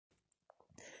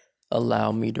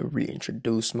Allow me to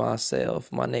reintroduce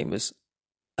myself. My name is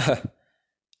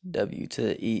W to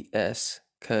the E-S,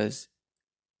 cuz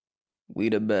we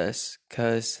the best,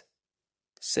 cuz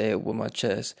say it with my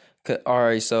chest.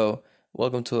 Alright, so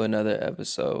welcome to another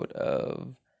episode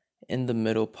of In the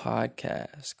Middle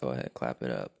Podcast. Go ahead, clap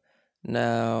it up.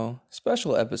 Now,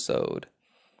 special episode.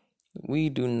 We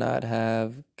do not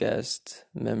have guest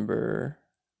member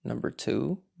number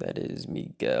 2, that is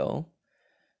Miguel.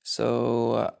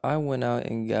 So I went out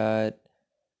and got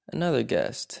another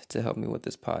guest to help me with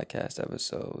this podcast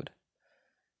episode.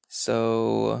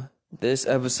 So this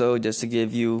episode, just to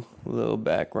give you a little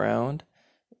background,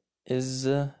 is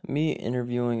me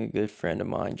interviewing a good friend of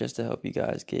mine just to help you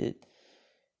guys get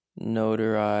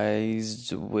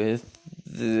notarized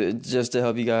just to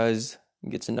help you guys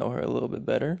get to know her a little bit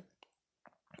better.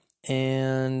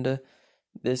 And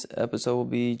this episode will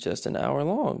be just an hour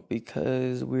long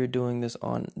because we're doing this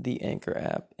on the Anchor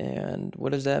app. And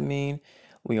what does that mean?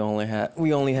 We only have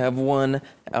 1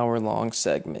 hour long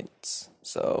segments.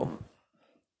 So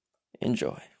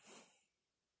enjoy.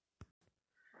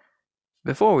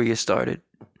 Before we get started,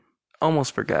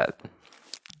 almost forgot.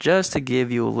 Just to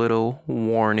give you a little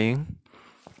warning,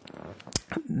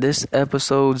 this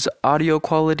episode's audio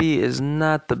quality is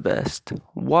not the best.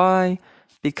 Why?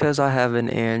 Because I have an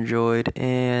Android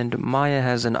and Maya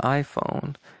has an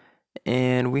iPhone,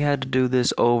 and we had to do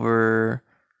this over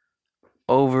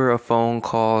a phone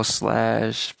call /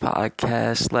 podcast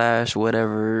 /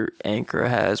 whatever Anchor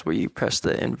has where you press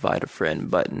the invite a friend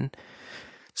button.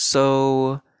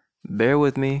 So bear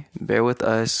with me, bear with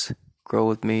us, grow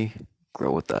with me,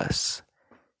 grow with us.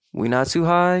 We not too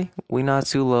high, we not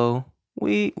too low.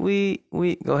 We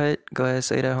go ahead,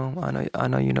 say it at home. I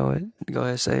know you know it. Go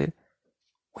ahead, say it.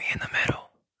 We in the middle.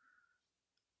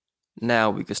 Now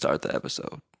we can start the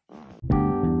episode.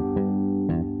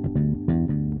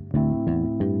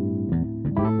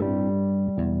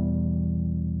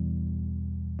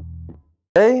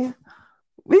 Hey,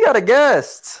 we got a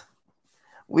guest.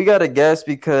 We got a guest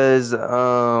because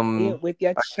with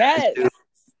your chest.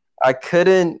 I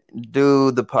couldn't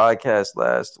do the podcast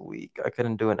last week. I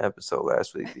couldn't do an episode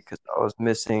last week because I was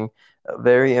missing a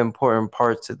very important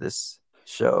part to this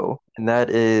show, and that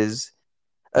is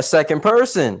a second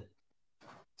person.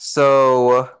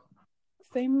 So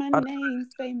say my name.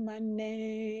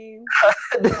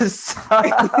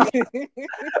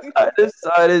 I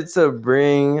decided to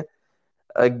bring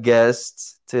a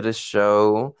guest to the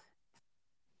show.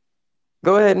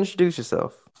 Go ahead and introduce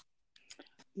yourself.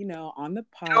 On the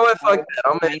podcast. You know what, fuck that.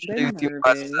 I'm gonna introduce you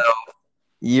myself.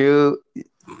 You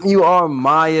are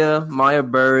Maya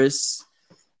Burris.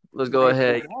 Let's go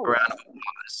ahead. Round of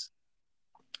applause.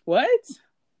 What?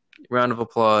 Round of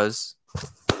applause.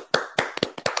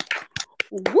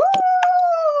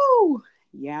 Woo!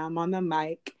 Yeah, I'm on the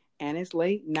mic, and it's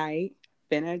late night.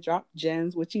 Finna drop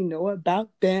gems. What you know about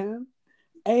them?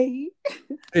 Hey.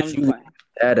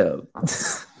 That up.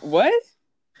 What?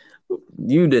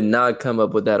 You did not come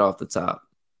up with that off the top.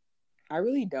 I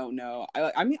really don't know.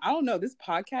 I mean, I don't know. This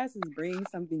podcast is bringing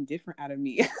something different out of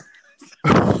me.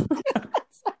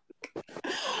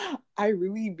 I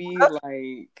really be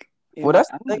like... Well,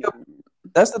 that's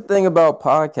the thing about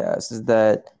podcasts is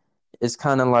that it's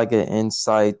kind of like an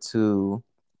insight to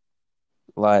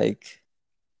like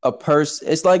a person.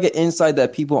 It's like an insight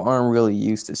that people aren't really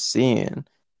used to seeing.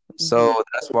 So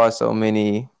that's why so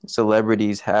many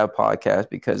celebrities have podcasts,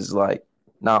 because it's like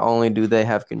not only do they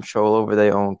have control over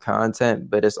their own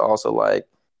content, but it's also like,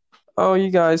 oh,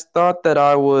 you guys thought that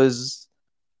I was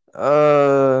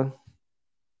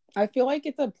I feel like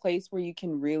it's a place where you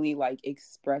can really like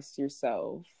express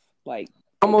yourself, like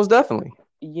almost definitely,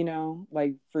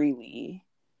 like freely,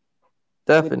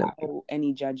 definitely, without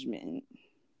any judgment.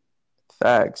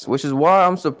 Facts, which is why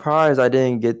I'm surprised I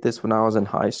didn't get this when I was in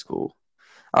high school.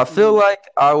 I feel like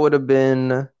I would have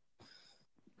been...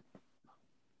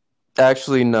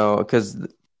 Actually, no, because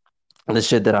the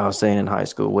shit that I was saying in high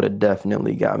school would have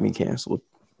definitely got me canceled.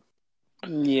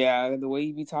 Yeah, the way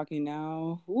you be talking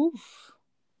now. Oof.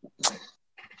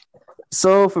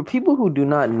 So, for people who do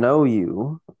not know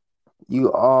you,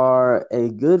 you are a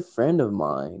good friend of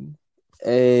mine,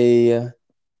 a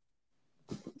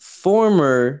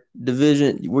former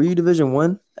Were you Division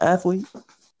 1 athlete?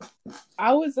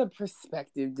 I was a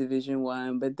prospective Division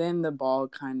 1, but then the ball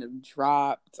kind of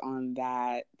dropped on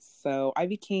that. So I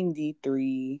became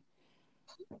D3.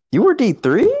 You were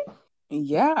D3?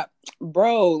 Yeah.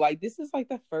 Bro, like this is like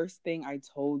the first thing I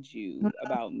told you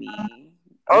about me.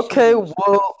 Okay,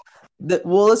 well,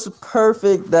 it's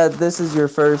perfect that this is your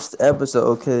first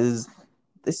episode, because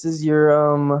this is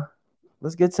your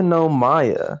let's get to know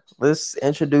Maya. Let's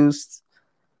introduce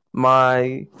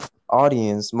my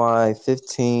audience, my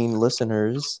 15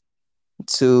 listeners,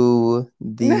 to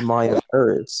the Maya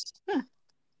Paris.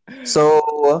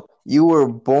 So you were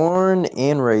born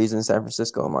and raised in San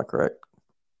Francisco, am I correct?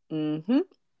 Mm-hmm.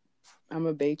 I'm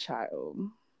a Bay child.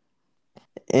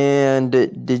 And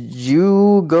did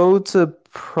you go to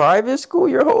private school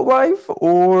your whole life,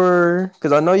 or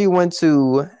because I know you went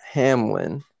to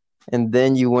Hamlin, and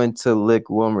then you went to Lick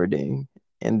Wilmerding,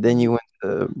 and then you went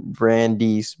to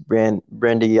Brandy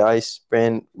Ice,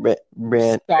 Brandy,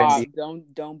 Stop.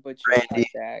 Don't butcher it Brandy. like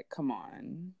that. Come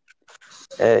on.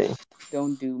 Hey,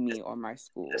 Don't do me or my it's a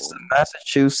school.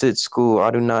 Massachusetts school.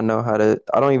 I do not know how to.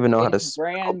 I don't even know how to It's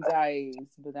spell that. Brandeis,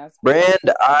 but that's Brand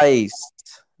close. Ice,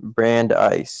 Brand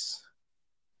Ice.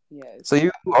 Yes. So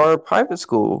you are a private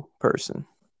school person.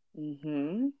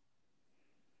 Mm-hmm.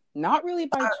 Not really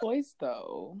by choice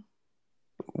though.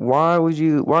 Why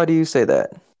do you say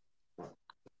that?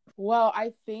 Well,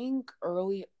 I think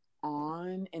early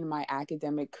on in my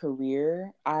academic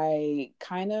career, I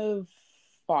kind of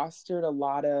fostered a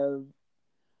lot of,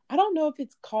 I don't know if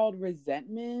it's called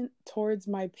resentment towards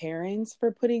my parents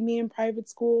for putting me in private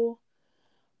school,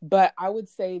 but I would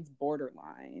say it's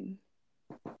borderline.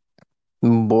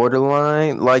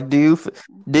 Borderline? Like,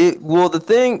 well, the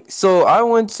thing, so I, I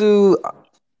went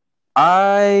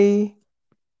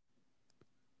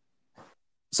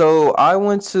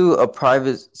to a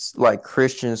private, like,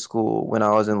 Christian school when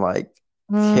I was in, like,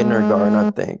 kindergarten,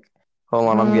 I think. Hold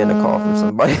on, I'm getting a call from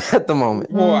somebody at the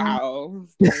moment. Wow.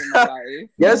 Story of my life.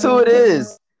 Guess who it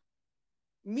is?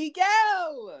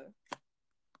 Miguel!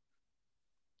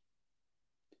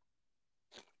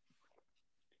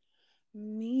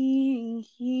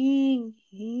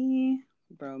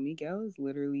 Bro, Miguel is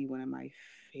literally one of my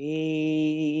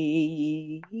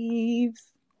faves.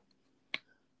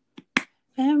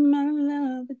 And my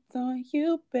love, it's on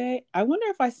you, babe. I wonder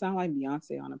if I sound like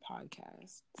Beyonce on a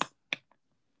podcast.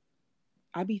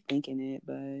 I be thinking it,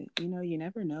 but you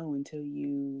never know until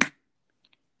you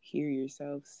hear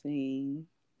yourself sing.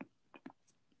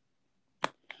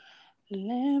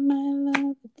 Let my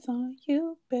love, it's on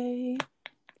you, babe.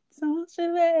 Don't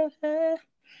you let her,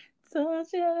 don't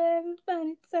you let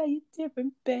everybody tell you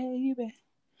different, baby.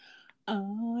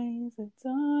 Always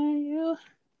adore you.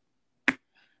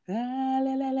 La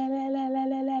la la la la la la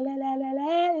la la la la la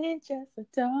la. It's just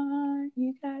adore.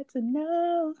 You got to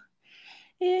know.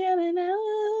 You gotta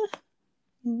know.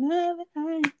 You know that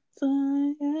I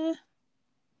adore you.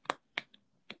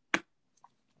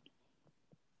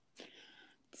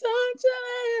 Don't you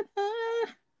let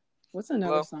her. What's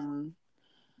another Hello? song?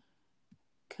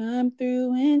 Come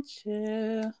through and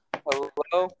chill.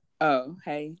 Hello? Oh,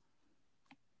 hey.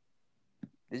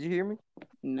 Did you hear me?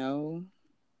 No.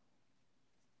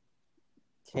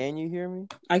 Can you hear me?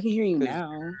 I can hear you Because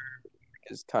now.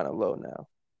 it's kind of low now.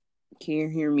 Can you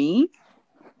hear me?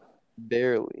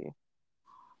 Barely.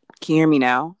 Can you hear me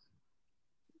now?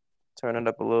 Turn it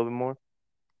up a little bit more.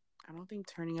 I don't think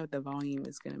turning up the volume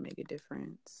is going to make a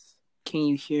difference. Can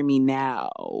you hear me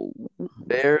now?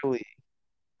 Barely.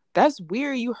 That's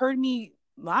weird. You heard me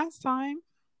last time.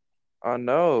 I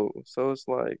know. So it's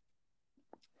like,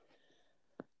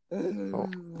 oh,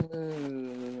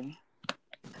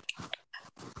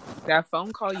 That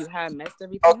phone call you had messed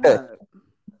everything okay. up.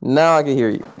 Now I can hear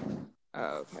you.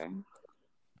 Oh, okay.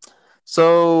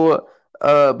 So,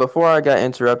 before I got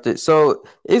interrupted, so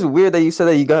it's weird that you said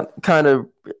that you got kind of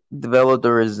developed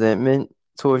a resentment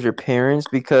towards your parents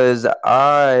because um,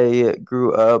 I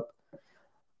grew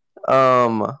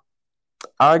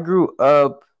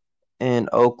up in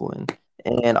Oakland,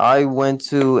 and I went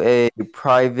to a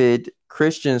private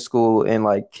Christian school in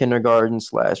like kindergarten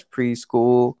slash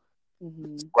preschool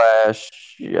Mm-hmm. slash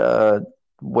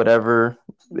whatever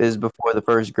is Mm-hmm. before the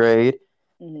first grade.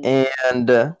 Mm-hmm.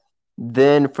 And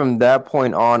then from that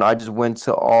point on, I just went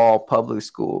to all public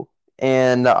school.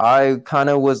 And I kind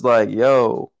of was like,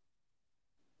 yo,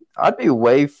 I'd be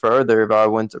way further if I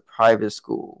went to private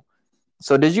school.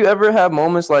 So did you ever have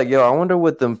moments like, yo, I wonder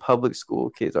what them public school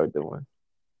kids are doing?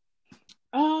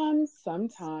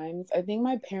 Sometimes I think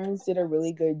my parents did a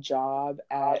really good job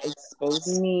at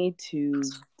exposing me to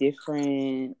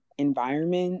different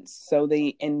environments.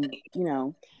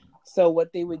 So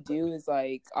what they would do is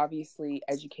like obviously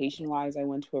education wise, I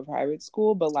went to a private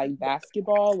school, but like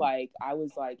basketball, like I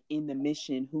was like in the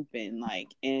mission hooping, like,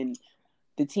 and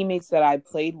the teammates that I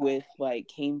played with like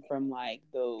came from like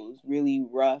those really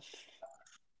rough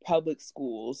public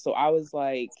schools. So I was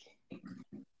like,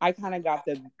 I kind of got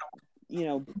the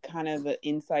kind of an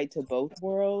insight to both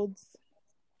worlds.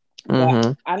 But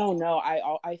Mm-hmm. I don't know.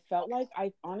 I felt like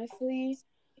I honestly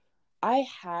I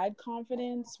had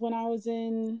confidence when I was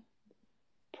in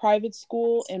private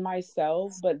school in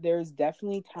myself, but there's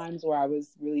definitely times where I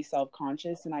was really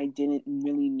self-conscious and I didn't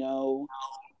really know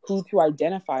who to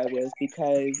identify with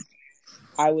because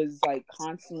I was like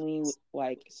constantly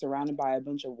like surrounded by a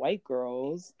bunch of white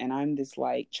girls and I'm this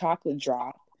like chocolate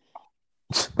drop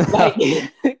like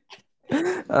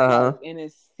like Uh-huh. in a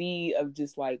sea of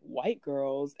just like white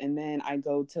girls. And then I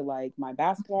go to like my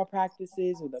basketball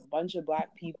practices with a bunch of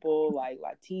black people, like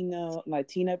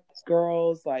Latina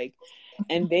girls, like,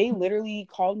 and they literally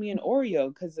called me an Oreo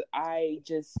because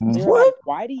they were like, What?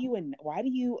 why do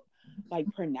you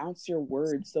like pronounce your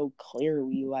words so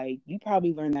clearly? Like you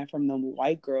probably learned that from them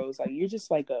white girls. Like you're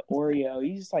just like a Oreo.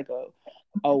 You're just like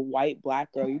a white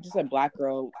black girl. You're just a black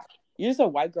girl. You're just a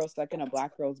white girl stuck in a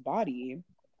black girl's body,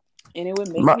 and it would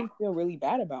make My, me feel really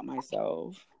bad about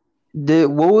myself.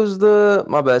 what was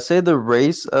my bad, say the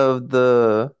race of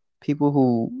the people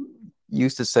who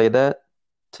used to say that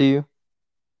to you?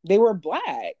 They were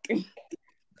black.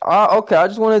 Okay, I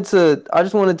just wanted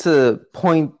to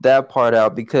point that part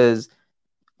out because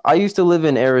I used to live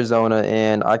in Arizona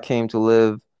and I came to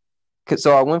live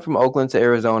so I went from Oakland to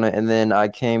Arizona and then I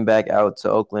came back out to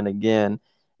Oakland again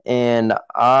and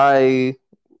I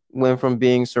went from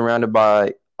being surrounded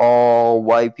by all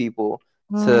white people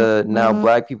to now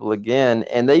black people again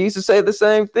and they used to say the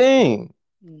same thing.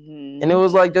 And it Hmm.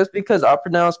 was like just because I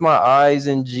pronounce my I's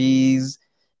and G's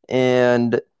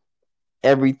and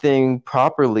everything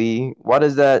properly, why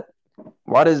does that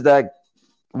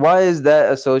why is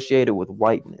that associated with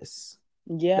whiteness?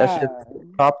 That's just Yeah, a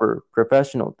proper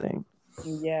professional thing.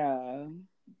 yeah,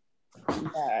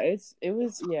 yeah. It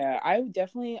was yeah. I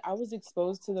was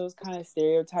exposed to those kind of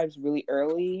stereotypes really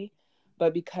early,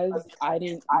 but because I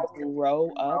didn't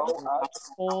grow up in a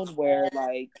household where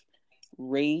like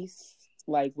race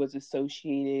like was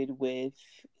associated with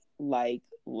like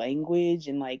language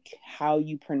and like how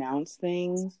you pronounce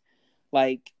things.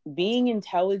 Like being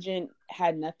intelligent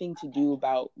had nothing to do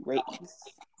about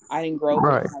race. I didn't grow up in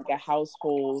Right. like a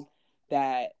household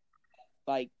that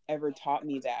like ever taught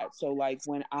me that. So like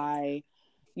when I,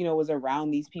 was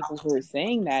around these people who were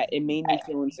saying that, it made me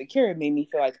feel insecure. It made me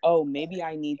feel like, oh, maybe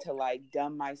I need to like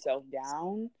dumb myself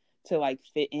down to like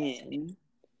fit in.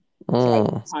 So I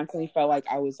Mm. constantly felt like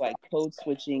I was like code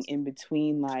switching in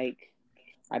between like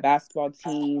my basketball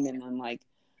team and then like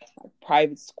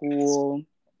private school.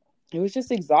 It was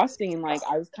just exhausting and like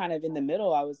I was kind of in the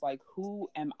middle. I was like, who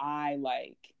am I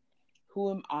like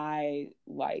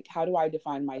how do I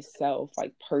define myself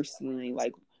like personally,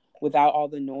 like without all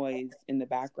the noise in the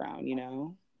background?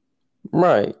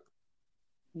 Right.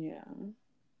 Yeah.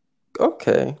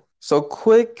 Okay. So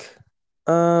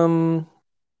um,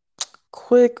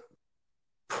 quick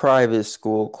private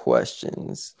school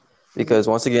questions. Because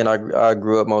Mhm. once again, I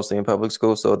grew up mostly in public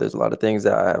school, so there's a lot of things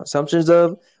that I have assumptions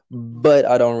of, but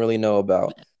I don't really know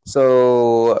about.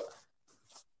 So,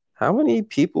 how many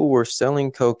people were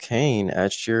selling cocaine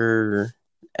at your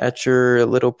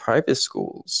little private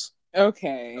schools?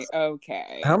 Okay,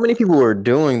 How okay. many people were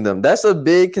doing them? That's a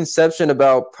big conception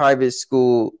about private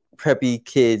school preppy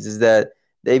kids is that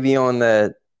they be on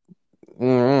that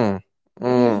mm,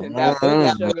 That booger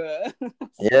mm. sugar.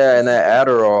 Yeah, and that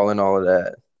Adderall and all of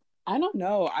that. I don't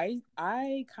know.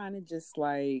 I kind of just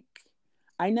like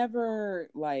I never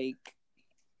like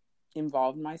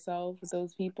involved myself with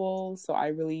those people, so I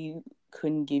really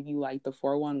couldn't give you like the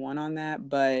 411 on that,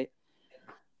 but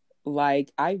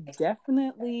like I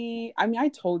mean I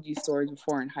told you stories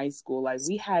before in high school. Like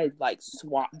we had like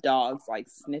SWAT dogs like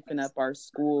sniffing up our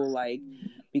school like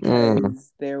Mm,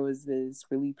 because there was this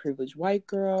really privileged white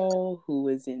girl who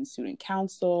was in student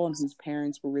council and whose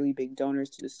parents were really big donors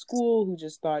to the school who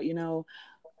just thought,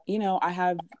 I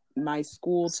have my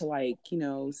school to like,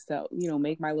 sell,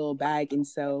 make my little bag and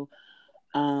sell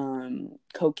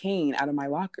cocaine out of my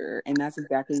locker. And that's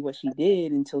exactly what she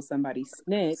did until somebody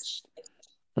snitched.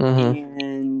 mm-hmm.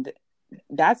 And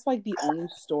that's like the only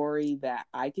story that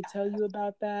I could tell you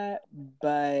about that.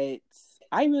 But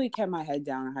I really kept my head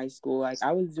down in high school. Like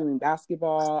I was doing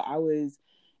basketball, I was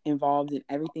involved in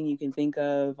everything you can think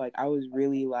of. Like I was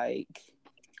really like,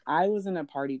 I wasn't a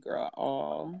party girl at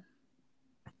all.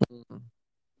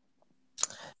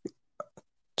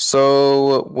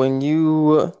 So when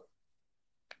you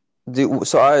do,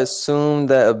 so I assume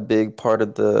that a big part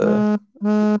of the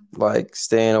like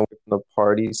staying away from the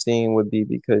party scene would be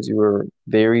because you were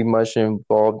very much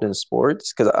involved in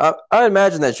sports. Because I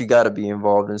imagine that you got to be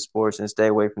involved in sports and stay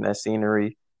away from that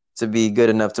scenery to be good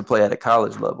enough to play at a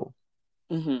college level.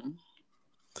 Hmm.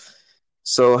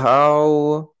 So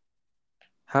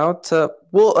How tough?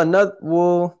 Well, another.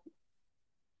 Well,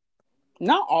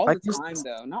 Not all I the guess. time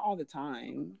though. Not all the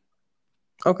time.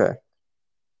 Okay,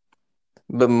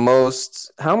 but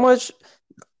most. How much?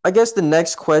 I guess the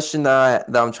next question that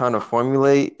I'm trying to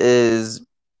formulate is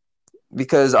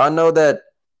because I know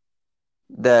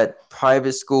that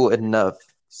private school enough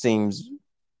seems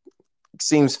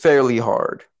fairly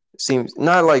hard. Seems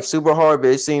not like super hard, but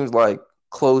it seems like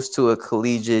close to a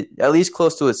collegiate, at least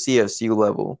close to a CFC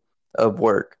level of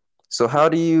work. So how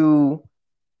do you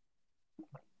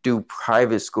do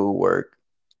private school work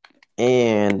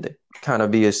and kind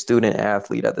of be a student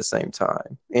athlete at the same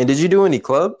time? And did you do any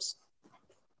clubs?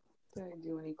 Did I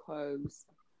do any clubs?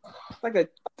 It's like a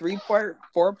 3-part,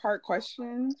 4-part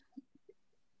question.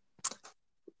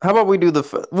 How about we do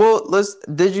well, let's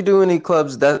did you do any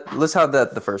clubs that let's have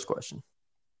that the first question.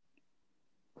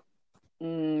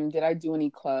 Did I do any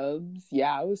clubs?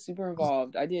 Yeah, I was super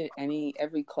involved. I did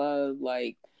every club.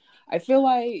 Like, I feel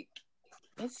like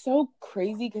it's so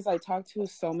crazy because I talked to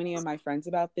so many of my friends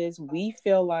about this. We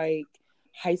feel like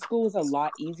high school is a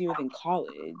lot easier than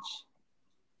college.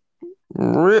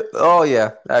 Oh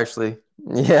yeah, actually.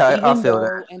 Yeah, I Even feel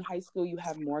that. though in high school you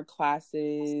have more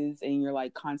classes and you're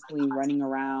like constantly running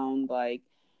around, like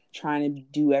trying to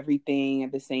do everything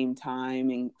at the same time.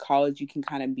 In college, you can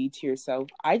kind of be to yourself.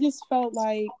 I just felt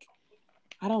like,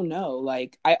 I don't know,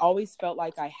 like I always felt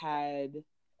like I had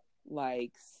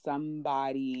like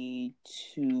somebody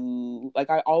to, like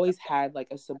I always had like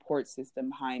a support system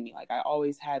behind me. Like I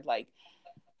always had like,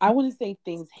 I wouldn't say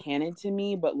things handed to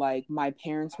me, but like my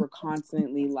parents were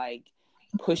constantly like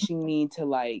pushing me to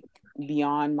like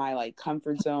beyond my like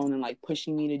comfort zone and like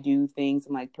pushing me to do things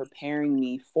and like preparing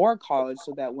me for college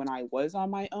so that when I was on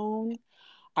my own,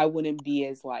 I wouldn't be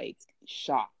as like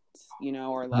shocked,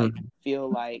 or like Mhm. feel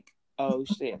like, oh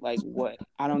shit, like what?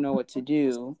 I don't know what to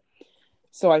do.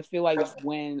 So I feel like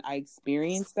when I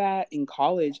experienced that in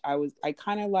college, I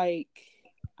kind of like,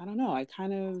 I don't know,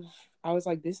 I was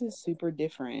like, this is super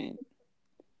different,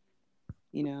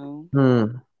 you know?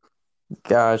 Hmm.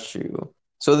 Got you.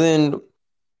 So then,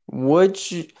 what?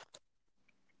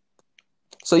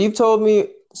 So you've told me.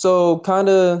 So kind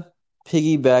of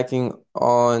piggybacking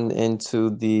on into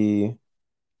the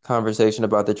conversation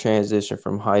about the transition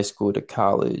from high school to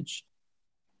college.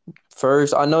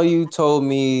 First, I know you told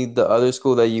me the other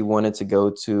school that you wanted to go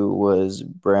to was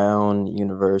Brown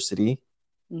University.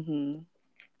 Hmm.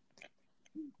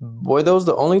 Were those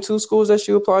the only two schools that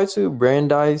you applied to?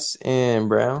 Brandeis and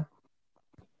Brown?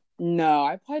 No,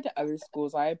 I applied to other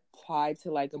schools. I applied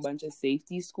to like a bunch of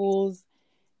safety schools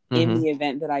in Mm-hmm. the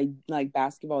event that I like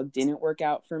basketball didn't work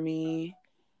out for me.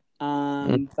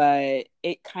 But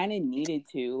it kind of needed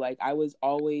to. Like I was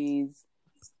always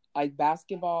like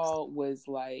basketball was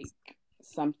like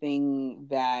something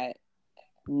that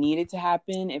needed to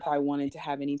happen if I wanted to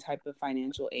have any type of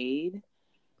financial aid.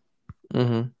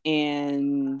 Mm-hmm.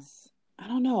 And I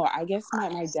don't know, I guess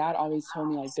my dad always told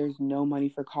me like there's no money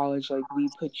for college. Like we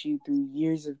put you through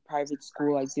years of private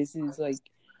school. Like this is like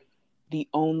the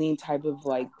only type of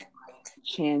like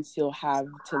chance you'll have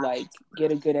to like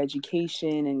get a good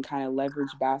education and kind of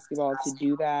leverage basketball to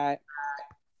do that.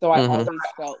 So I Mm-hmm. always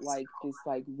felt like this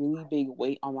like really big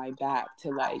weight on my back to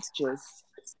like just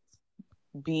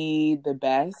be the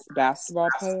best basketball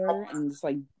player and just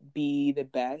like be the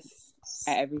best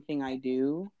at everything I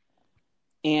do.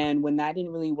 And when that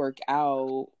didn't really work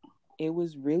out, it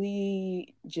was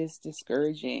really just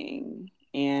discouraging.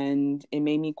 And it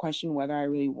made me question whether I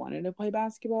really wanted to play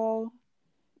basketball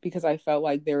because I felt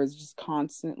like there was just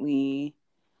constantly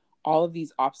all of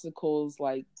these obstacles,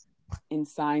 like in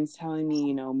signs telling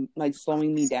me, like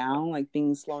slowing me down, like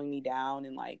things slowing me down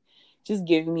and like just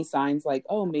giving me signs like,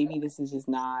 oh, maybe this is just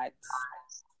not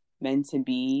meant to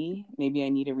be. Maybe I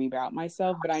need to reroute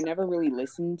myself. But I never really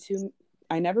listened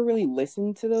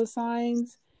to those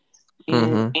signs.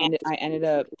 Mm-hmm. And I ended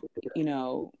up, you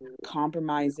know,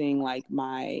 compromising like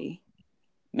my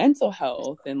mental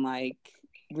health and like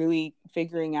really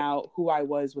figuring out who I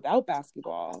was without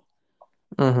basketball.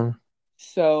 Mm-hmm.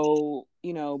 So,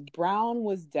 Brown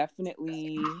was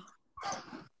definitely,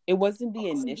 it wasn't the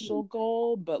initial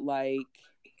goal, but like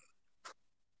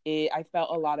I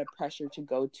felt a lot of pressure to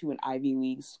go to an Ivy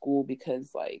League school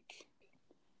because like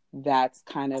that's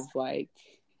kind of like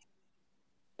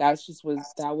that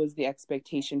was the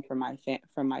expectation from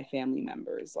from my family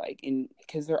members, like in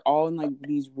because they're all in like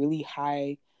these really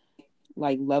high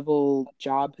like level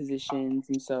job positions,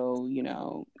 and so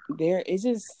there is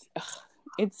just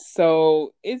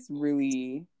it's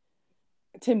really,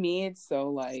 to me it's so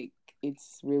like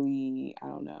it's really, I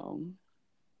don't know,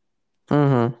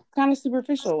 Mm-hmm. kind of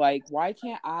superficial. Like why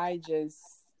can't I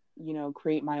just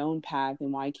create my own path,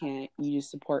 and why can't you just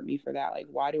support me for that? Like,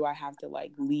 why do I have to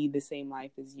like lead the same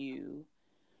life as you?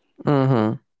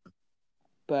 Mm-hmm.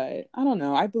 But I don't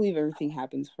know. I believe everything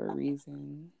happens for a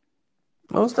reason.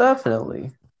 Most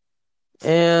definitely.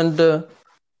 And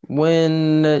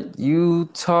when you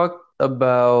talk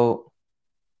about,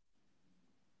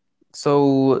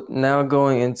 so now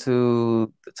going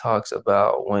into the talks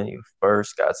about when you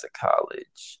first got to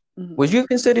college, would Mm-hmm. you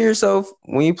consider yourself,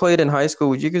 when you played in high school,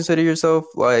 would you consider yourself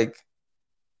like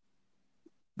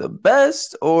the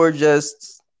best or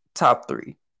just top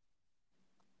three?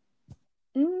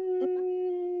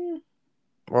 Mm,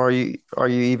 Or are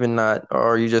you even not, or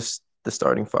are you just the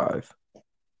starting five?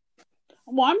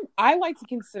 well, I like to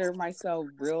consider myself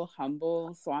real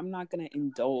humble, so I'm not gonna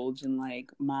indulge in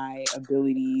like my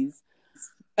abilities.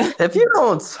 If you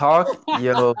don't talk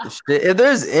yo shit, if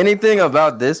there's anything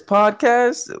about this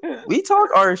podcast, we talk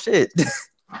our shit.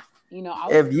 I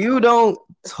was If you don't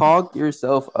talk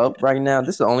yourself up right now,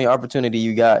 this is the only opportunity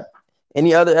you got.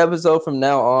 Any other episode from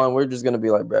now on, we're just gonna be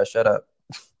like, bruh, shut up.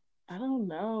 I don't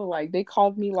know, like they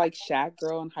called me like Shat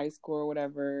girl in high school or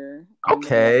whatever, and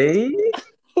then Okay.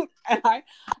 and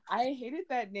I hated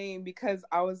that name because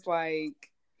I was like,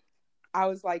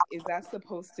 is that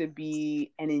supposed to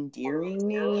be an endearing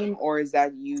name, or is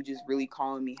that you just really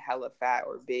calling me hella fat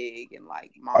or big and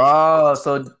like monster? Oh,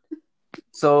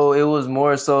 so it was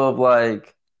more so of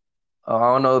like, I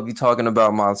don't know if you're talking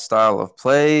about my style of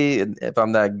play, if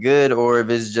I'm that good, or if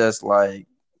it's just like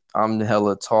I'm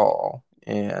hella tall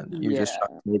and you're just trying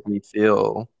Yeah, to make me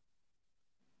feel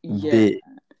yeah, big.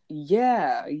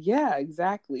 yeah,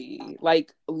 exactly.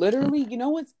 Like literally,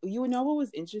 what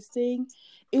was interesting?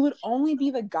 It would only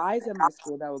be the guys at my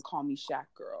school that would call me Shack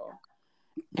girl.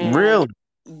 And Really?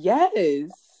 yes,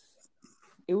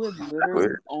 it would literally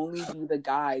Weird. only be the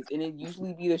guys, and it'd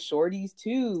usually be the shorties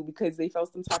too, because they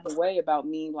felt some type of way about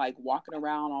me like walking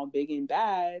around all big and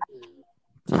bad,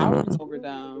 towering Mm-hmm. over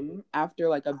them after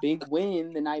like a big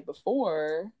win the night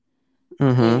before.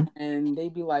 Mm-hmm. And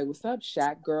they'd be like, "What's up,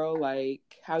 Shaq girl? Like,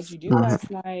 how'd you do Mm-hmm. last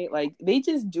night?" Like, they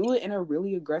just do it in a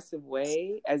really aggressive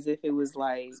way, as if it was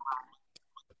like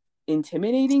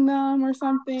intimidating them or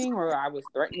something, or I was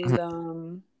threatening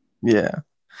them. Yeah.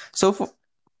 So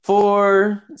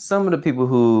for some of the people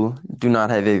who do not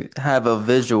have a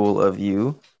visual of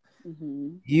you,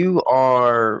 Hmm. you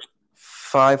are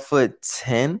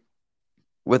 5'10"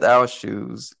 without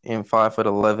shoes and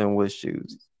 5'11" with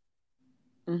shoes.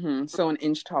 So an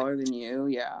inch taller than you,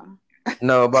 yeah.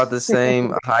 No, about the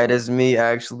same height as me.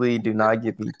 Actually, do not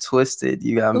get me twisted.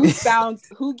 You got me.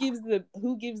 Who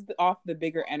gives off the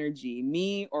bigger energy,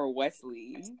 me or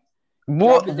Wesley?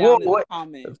 Drop What? it What? down in the What?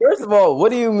 comments. First of all,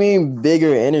 what do you mean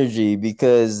bigger energy?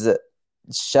 Because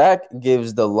Shaq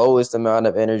gives the lowest amount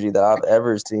of energy that I've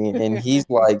ever seen, and he's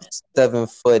like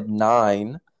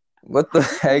 7'9". What the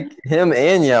heck? Him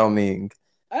and Yao Ming.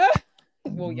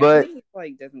 Well, Yao But Ming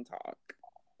like doesn't talk,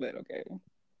 but okay.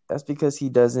 that's because he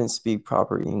doesn't speak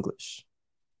proper English.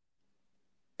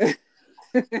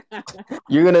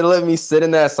 You're gonna let me sit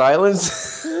in that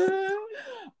silence?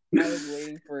 I was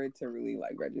waiting for it to really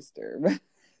like register, but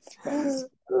it's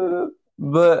fine.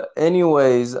 But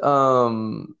anyways,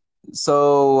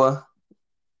 so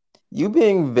you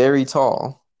being very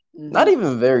tall, not Hmm.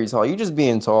 even very tall, you just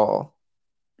being tall.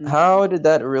 Hmm. How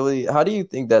do you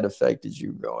think that affected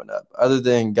you growing up? Other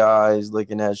than guys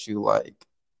looking at you like,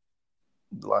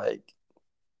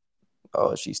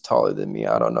 oh, she's taller than me.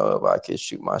 I don't know if I could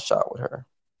shoot my shot with her.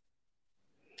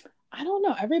 I don't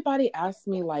know. Everybody asked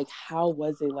me like, how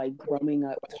was it like growing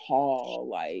up tall?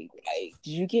 Like,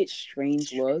 did you get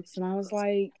strange looks? And I was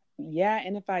like, yeah.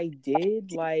 And if I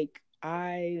did, like,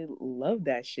 I love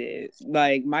that shit.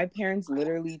 Like, my parents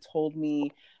literally told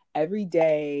me every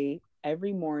day,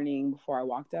 every morning before I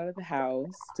walked out of the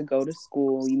house to go to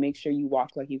school, you make sure you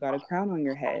walk like you got a crown on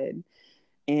your head,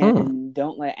 Hmm. and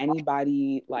don't let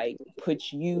anybody like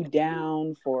put you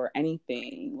down for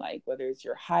anything, like whether it's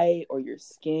your height or your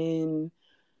skin.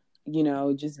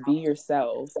 Just be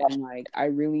yourself. And like I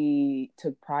really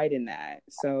took pride in that,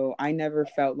 so I never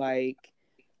felt like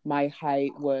my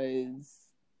height was,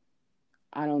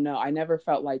 I don't know, I never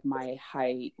felt like my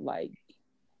height like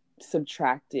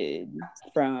subtracted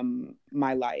from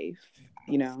my life.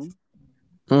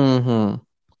 Mm-hmm.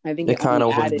 I think It it kind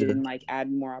only of was added the. and like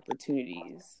added more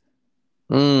opportunities.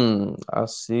 I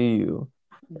see you.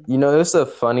 You know, it's a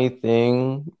funny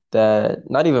thing that,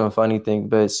 not even a funny thing,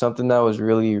 but something that was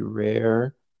really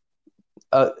rare.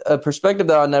 A perspective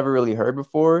that I never really heard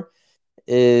before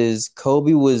is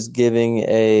Kobe was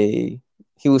he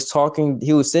was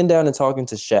sitting down and talking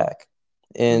to Shaq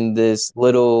in this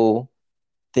little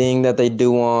thing that they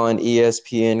do on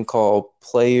ESPN called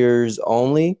Players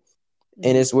Only,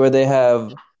 and it's where they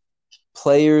have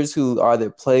players who either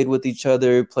played with each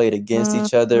other, played against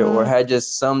each other, or had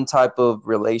just some type of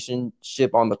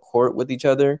relationship on the court with each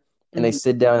other, and they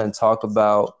sit down and talk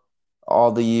about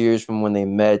all the years from when they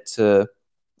met to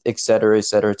et cetera,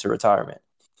 to retirement.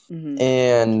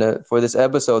 And for this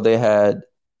episode, they had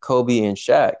Kobe and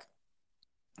Shaq.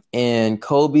 And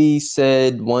Kobe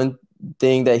said one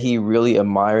thing that he really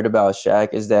admired about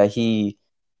Shaq is that he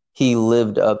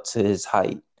lived up to his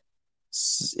height.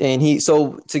 And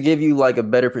so to give you like a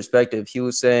better perspective, he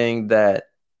was saying that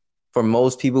for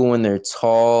most people, when they're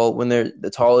tall, when they're the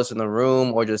tallest in the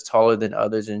room or just taller than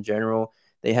others in general,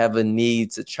 they have a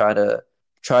need to try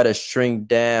to shrink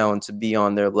down to be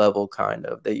on their level. Kind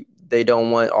of, they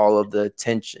don't want all of the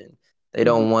attention. They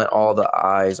don't want all the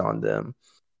eyes on them.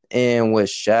 And what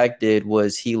Shaq did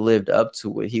was he lived up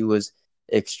to it. He was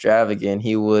extravagant.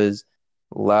 He was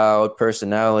loud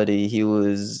personality. He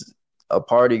was a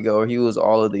party goer. He was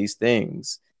all of these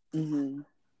things. Do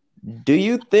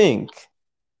you think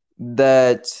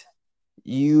that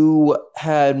you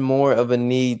had more of a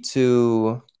need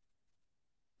to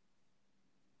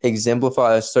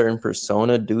exemplify a certain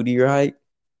persona due to your height?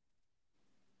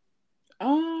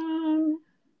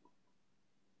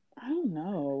 I don't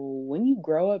know. When you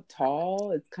grow up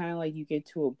tall, it's kind of like you get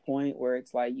to a point where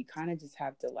it's like you kind of just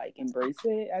have to like embrace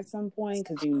it at some point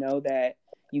because you know that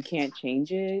you can't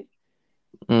change it.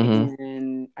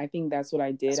 And I think that's what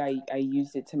I did. I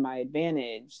used it to my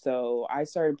advantage. So I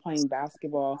started playing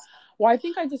basketball. Well, I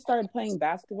think I just started playing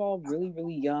basketball really,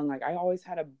 really young. Like I always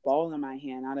had a ball in my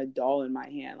hand, not a doll in my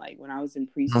hand. Like when I was in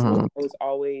preschool, I was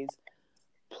always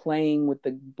playing with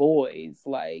the boys,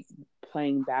 like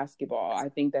playing basketball. I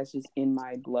think that's just in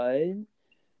my blood.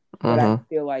 But I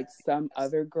feel like some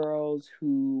other girls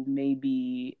who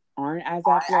maybe aren't as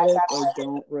athletic or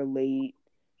don't relate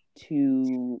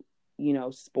to, you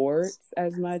know, sports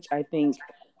as much, I think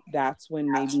that's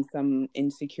when maybe some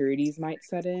insecurities might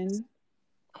set in.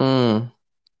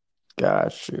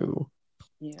 Got you.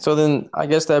 Yeah. So then I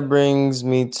guess that brings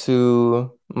me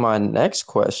to my next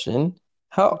question.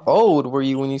 How old were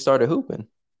you when you started hooping?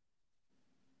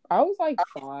 I was like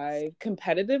 5,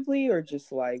 competitively or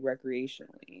just like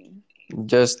recreationally.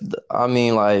 Just, I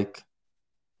mean, like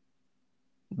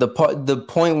the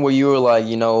point where you were like,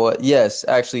 you know what? Yes,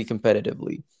 actually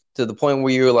competitively. To the point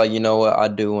where you were like, you know what? I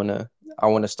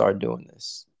wanna start doing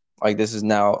this. Like this is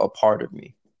now a part of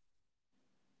me.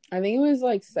 I think it was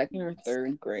like 2nd or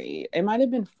 3rd grade. It might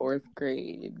have been 4th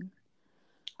grade.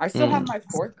 I still have my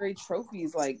 4th grade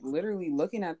trophies, like literally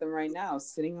looking at them right now,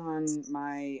 sitting on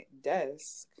my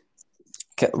desk.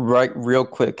 Right, real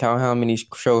quick, count how many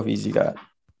trophies you got.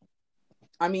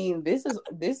 I mean, this is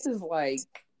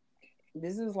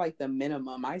like the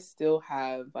minimum. I still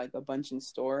have like a bunch in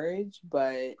storage,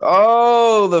 but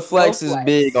Oh, the no flex is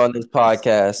big flex. on this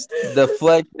podcast. The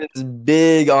flex is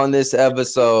big on this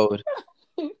episode.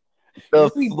 The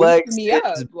Really boosting flex me is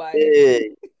up, like.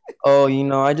 big. Oh,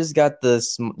 I just got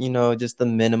this, just the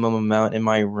minimum amount in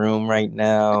my room right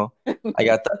now. I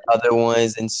got the other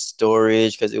ones in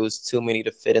storage because it was too many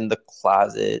to fit in the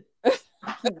closet.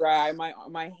 Right,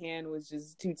 my hand was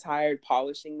just too tired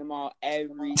polishing them all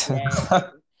every day.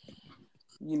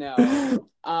 You know,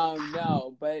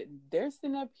 no, but they're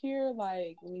sitting up here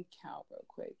like, let me count real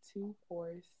quick: 2,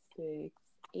 4, 6,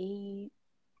 8.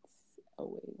 Oh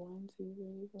wait, 1, 2,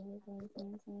 3, 4, 5,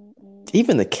 6, 7, 8.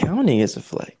 Even the counting is a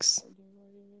flex.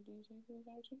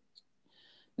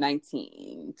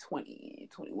 19, 20,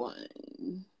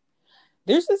 21.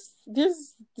 There's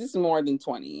just more than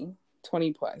 20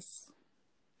 plus.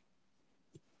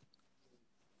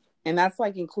 And that's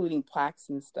like including plaques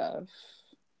and stuff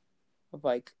of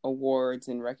like awards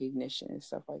and recognition and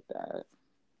stuff like that.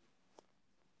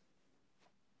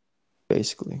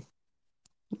 Basically.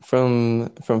 From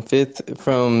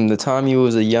the time you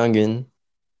was a youngin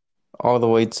all the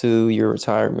way to your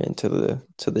retirement to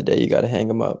the day you got to hang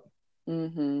them up.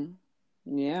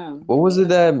 Yeah. What was it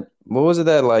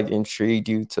that like intrigued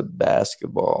you to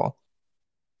basketball?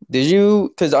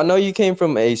 Because I know you came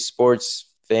from a sports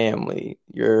family.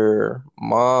 Your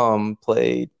mom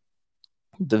played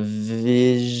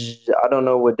division. I don't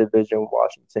know what division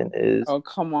Washington is. Oh,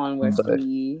 come on, But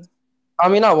Wesley. I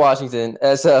mean, not Washington,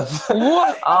 SF.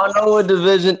 What? I don't know what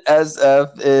division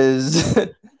SF is.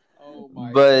 Oh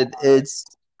my But God. it's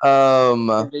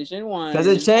Division because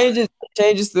it 1.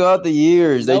 changes throughout the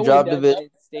years. They No, it dropped doesn't. division.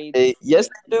 It stayed the Yes,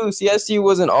 same. they do.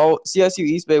 CSU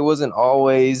East Bay wasn't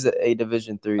always a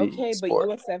Division 3 Okay, but sport.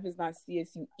 USF is not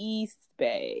CSU East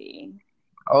Bay.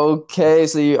 Okay,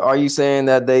 so are you saying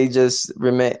that they just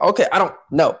remain? Okay, I don't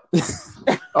know.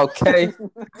 Okay,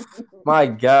 my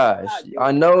gosh, Not do I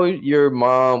it. know your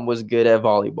mom was good at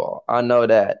volleyball. I know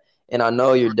that, and I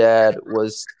know your dad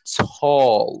was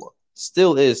tall,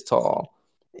 still is tall,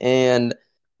 and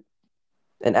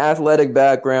an athletic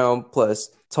background plus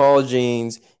tall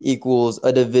genes equals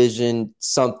a division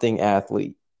something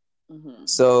athlete. Hmm.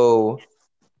 So,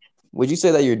 would you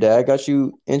say that your dad got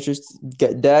you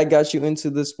dad got you into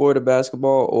the sport of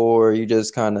basketball, or you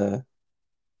just kind of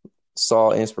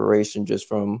saw inspiration just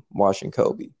from watching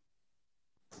Kobe?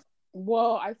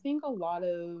 Well, I think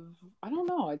I don't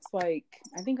know, it's like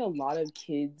I think a lot of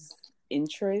kids'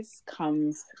 interest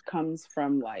comes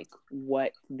from like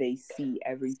what they see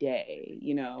every day,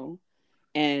 you know?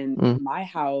 And Mm, my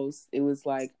house, it was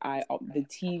like the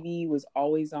TV was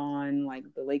always on, like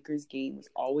the Lakers game was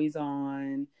always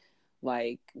on.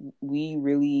 Like we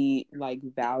really like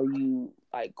value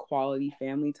like quality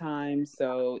family time.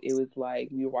 So it was like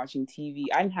we were watching TV.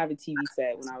 I didn't have a TV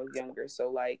set when I was younger. So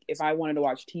like if I wanted to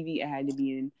watch TV, it had to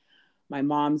be in my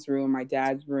mom's room, my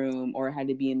dad's room, or it had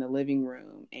to be in the living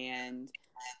room. And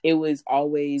it was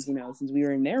always, since we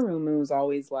were in their room, it was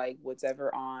always like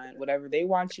whatever on, whatever they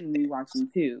watching, we watching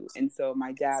too. And so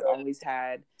my dad always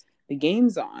had the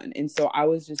games on. And so I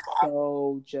was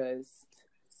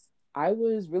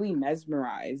really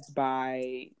mesmerized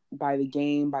by the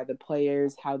game, by the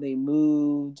players, how they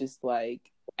move, just like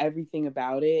everything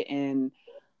about it. And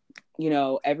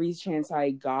every chance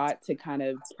I got to kind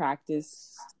of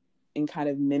practice and kind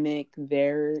of mimic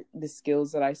the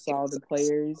skills that I saw the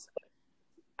players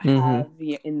mm-hmm. have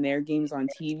in their games on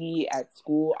TV at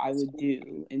school, I would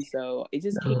do. And so it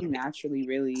just came naturally,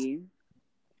 really.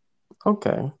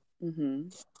 Okay. Hmm.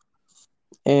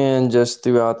 And just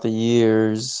throughout the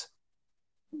years,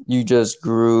 you just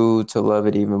grew to love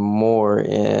it even more.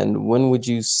 And what would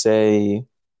you say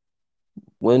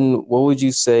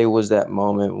was that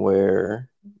moment where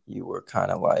you were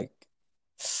kind of like,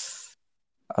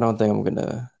 I don't think I'm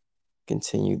gonna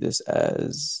continue this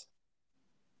as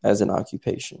an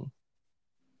occupation?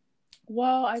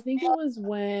 Well, I think it was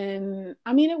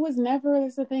I mean, it was never,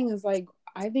 that's the thing is like,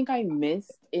 I think I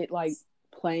missed it like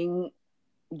playing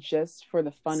just for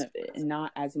the fun of it and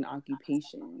not as an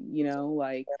occupation,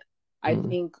 like I Mm,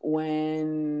 think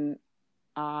when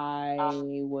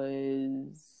I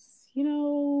was,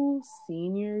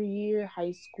 senior year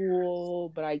high school,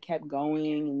 but I kept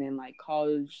going. And then, like,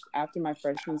 college, after my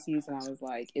freshman season, I was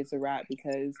like, it's a wrap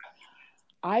because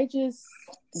I just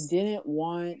didn't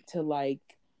want to, like,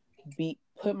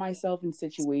 put myself in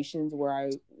situations where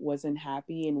I wasn't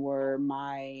happy and where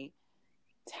my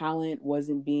talent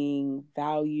wasn't being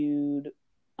valued.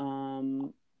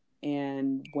 Um,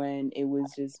 and when it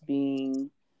was just being,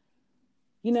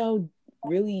 you know,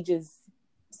 really just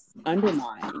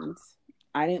undermined.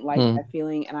 I didn't like mm, that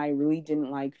feeling, and I really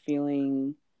didn't like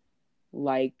feeling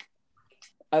like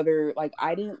other like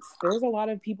I didn't there was a lot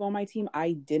of people on my team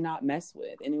I did not mess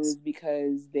with, and it was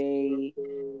because they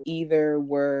either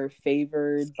were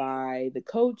favored by the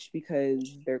coach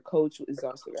because their coach is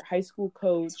also their high school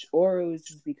coach, or it was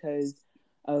just because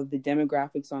of the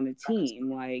demographics on the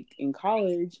team. Like in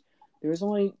college, there was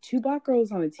only two black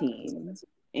girls on the team,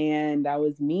 and that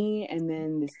was me and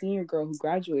then the senior girl who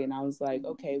graduated. And I was like,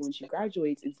 okay, when she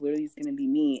graduates, it's literally just going to be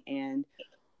me. And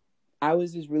I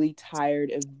was just really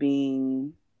tired of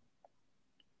being,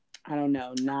 I don't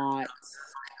know,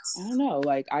 I don't know,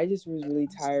 like I just was really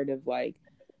tired of like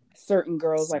certain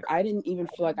girls. Like I didn't even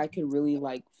feel like I could really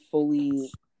like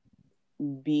fully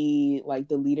be like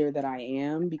the leader that I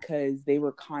am because they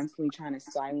were constantly trying to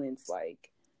silence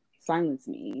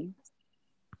me,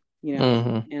 you know?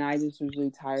 mm-hmm. And I just was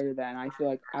really tired of that.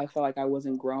 And I felt like I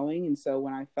wasn't growing. And so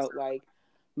when I felt like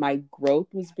my growth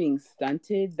was being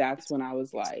stunted, that's when I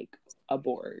was like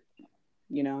abort,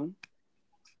 you know?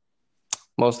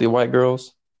 Mostly white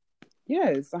girls.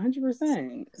 Yes,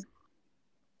 100%.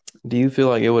 Do you feel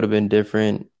like it would have been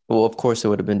different? Well, of course it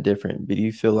would have been different, but do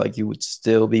you feel like you would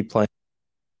still be playing?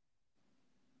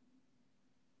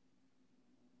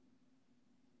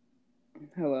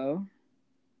 Hello?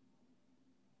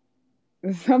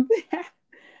 Something.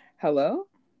 Hello?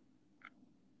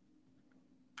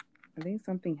 I think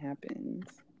something happened.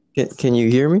 Can you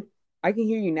hear me? I can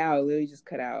hear you now. It literally just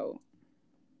cut out.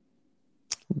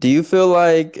 Do you feel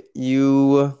like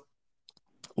do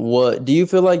you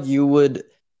feel like you would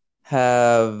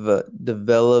have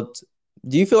developed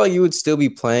do you feel like you would still be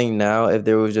playing now if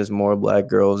there was just more black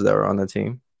girls that were on the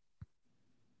team?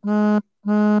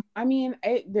 I mean,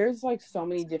 there's like so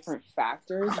many different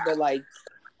factors, but like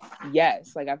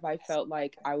yes, like if I felt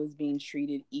like I was being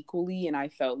treated equally and I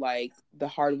felt like the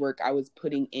hard work I was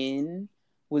putting in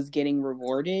was getting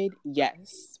rewarded,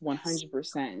 yes,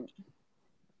 100%.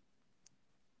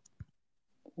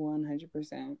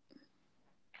 100%.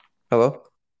 Hello?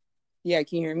 Yeah,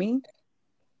 can you hear me?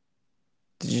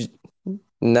 Did you?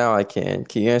 Now I can.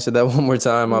 Can you answer that one more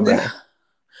time? My bad.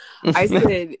 I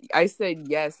said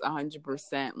yes,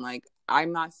 100%. Like,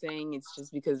 I'm not saying it's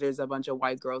just because there's a bunch of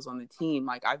white girls on the team.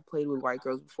 Like, I've played with white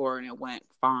girls before and it went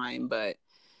fine, but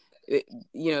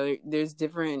there's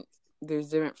different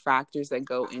factors that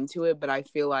go into it. But I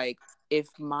feel like if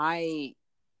my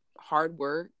hard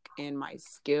work and my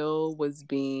skill was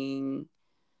being,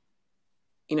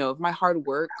 if my hard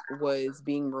work was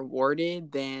being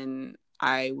rewarded, then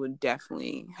I would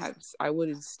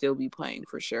still be playing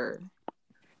for sure.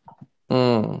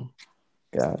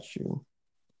 Got you.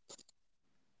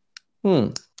 Hmm.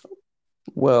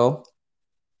 Well,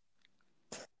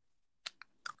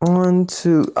 on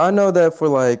to I know that for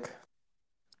like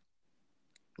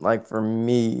for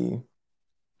me,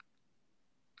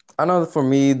 I know for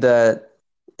me that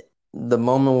the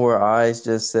moment where I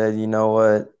just said, you know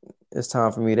what, it's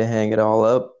time for me to hang it all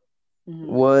up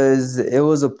Mm-hmm. was it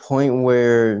was a point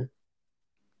where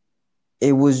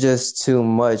it was just too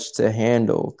much to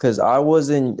handle because I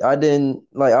didn't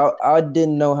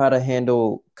know how to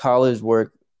handle college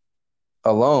work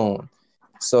alone.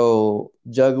 So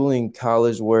juggling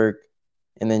college work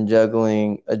and then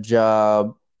juggling a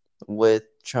job with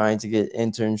trying to get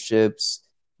internships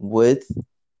with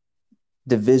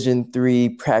Division 3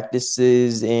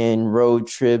 practices and road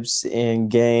trips and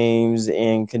games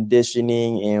and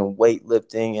conditioning and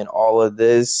weightlifting and all of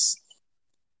this,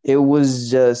 it was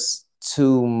just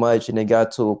too much. And it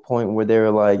got to a point where they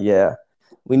were like, yeah,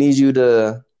 we need you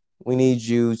to we need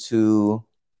you to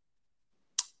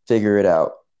figure it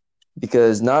out.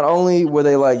 Because not only were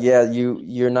they like, yeah,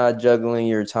 you're not juggling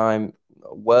your time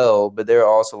well, but they're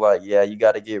also like, yeah, you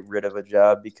got to get rid of a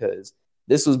job because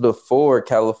this was before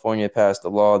California passed a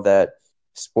law that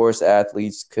sports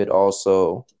athletes could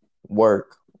also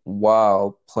work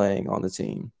while playing on the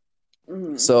team.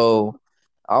 Mm-hmm. So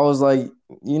I was like,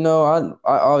 I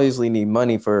obviously need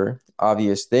money for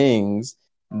obvious things,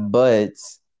 but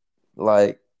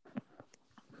like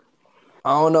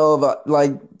I don't know about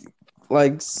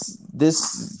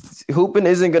this hooping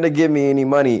isn't gonna give me any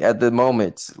money at the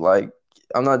moment. Like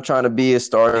I'm not trying to be a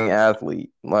starting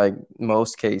athlete like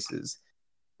most cases.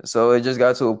 So it just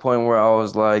got to a point where I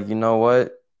was like, you know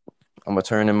what? I'm gonna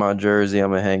turn in my jersey.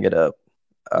 I'm gonna hang it up.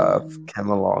 I've Mm-hmm. come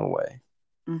a long way.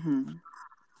 Mm-hmm.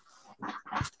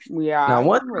 Yeah, Now I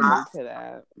one, can relate to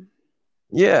that.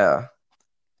 yeah.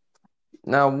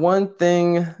 Now one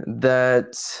thing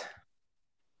that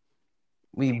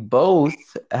we both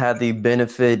had the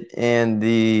benefit and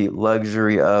the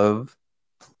luxury of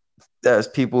as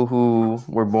people who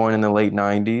were born in the late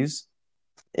 90s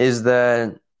is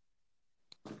that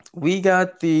we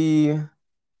got the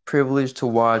privilege to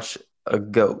watch a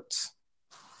goat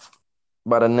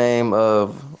by the name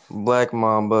of Black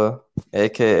Mamba,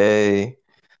 aka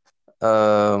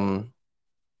um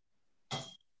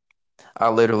I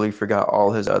literally forgot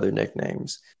all his other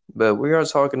nicknames. But we are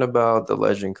talking about the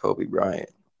legend Kobe Bryant.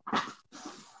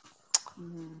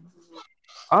 Mm-hmm.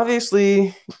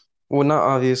 Obviously, well not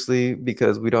obviously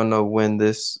because we don't know when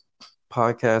this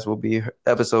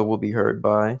episode will be heard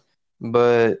by,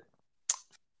 but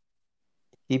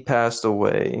he passed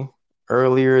away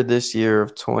earlier this year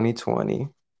of 2020.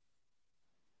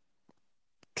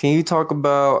 Can you talk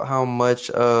about how much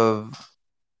of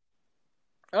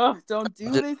Oh, don't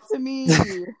do just this to me.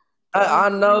 I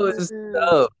Don't know do it's this.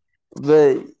 tough,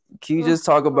 but can you Ugh. just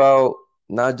talk about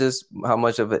not just how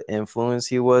much of an influence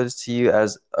he was to you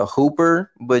as a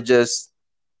hooper, but just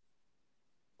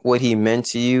what he meant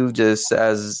to you just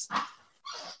as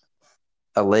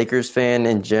a Lakers fan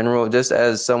in general, just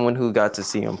as someone who got to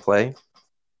see him play?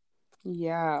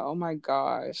 Yeah, oh my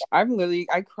gosh. I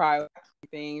cry with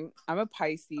everything. I'm a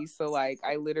Pisces, so like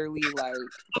I literally like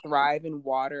thrive in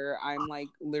water. I'm like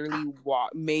literally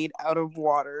made out of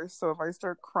water. So if I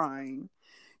start crying,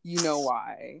 you know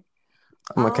why.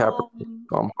 I'm a Capricorn, Um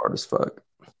so I'm hard as fuck.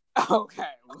 okay,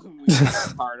 we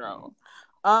hard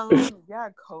on. Yeah,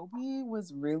 Kobe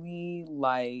was really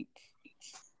like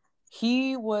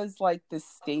he was like the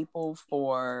staple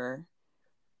for,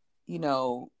 you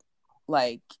know,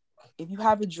 like if you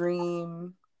have a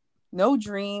dream, no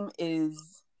dream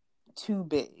is too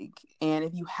big. And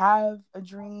if you have a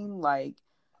dream, like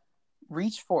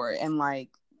reach for it and like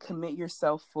commit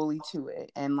yourself fully to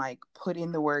it and like put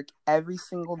in the work every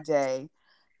single day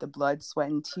the blood, sweat,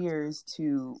 and tears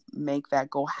to make that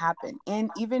goal happen. And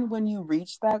even when you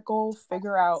reach that goal,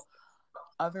 figure out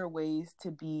other ways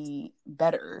to be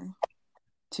better,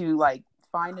 to like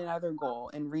find another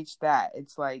goal and reach that.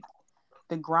 It's like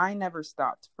the grind never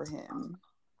stopped for him.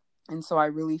 And so I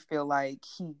really feel like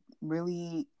he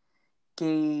really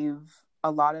gave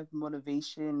a lot of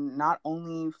motivation, not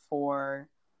only for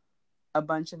a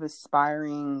bunch of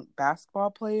aspiring basketball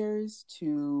players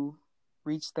to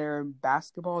reach their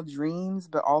basketball dreams,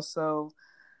 but also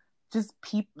just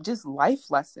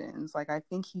life lessons. Like, I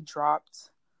think he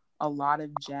dropped a lot of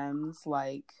gems,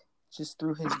 like just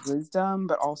through his wisdom,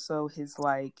 but also his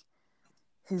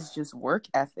just work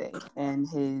ethic and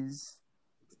his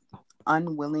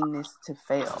unwillingness to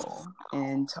fail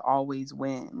and to always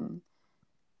win.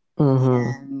 Mm-hmm.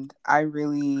 And I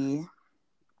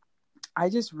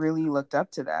just really looked up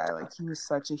to that. Like, he was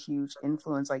such a huge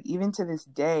influence. Like, even to this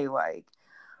day, like,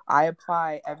 I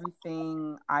apply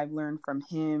everything I've learned from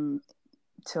him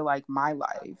to like my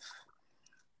life.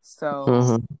 So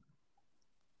Mm-hmm.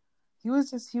 he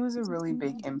was a really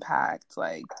big impact.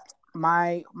 Like,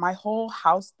 my whole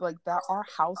house, like, that our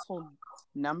household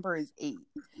number is 8.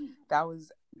 That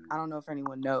was, I don't know if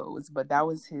anyone knows, but that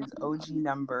was his OG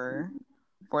number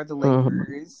for the Mm-hmm.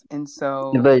 Lakers. And If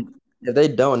so, they if they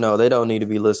don't know, they don't need to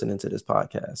be listening to this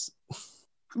podcast.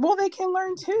 well, they can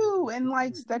learn too and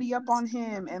like study up on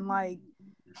him and like,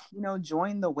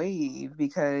 join the wave,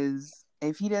 because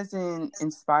if he doesn't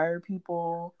inspire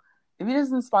people, if he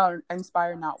doesn't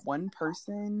inspire not one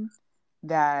person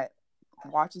that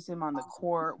watches him on the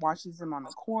court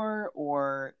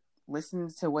or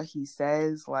listens to what he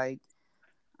says, like,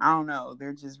 I don't know,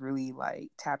 they're just really like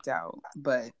tapped out.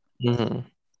 But Mm-hmm.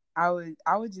 I would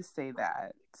just say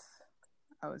that.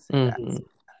 I would say that. Mm-hmm.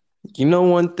 You know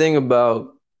like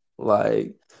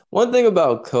one thing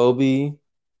about Kobe.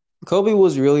 Kobe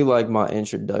was really like my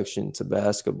introduction to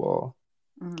basketball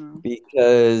Mm-hmm.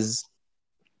 because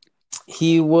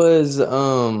he was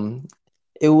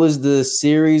it was the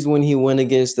series when he went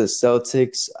against the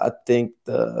Celtics. I think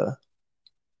I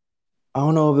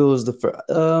don't know if it was the first,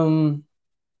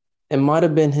 it might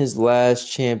have been his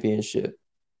last championship.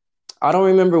 I don't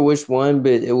remember which one,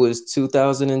 but it was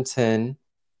 2010.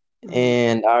 Mm-hmm.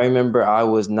 And I remember I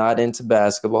was not into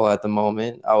basketball at the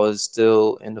moment. I was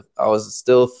still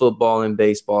football and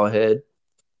baseball head.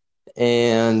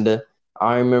 And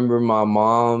I remember my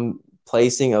mom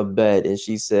placing a bet and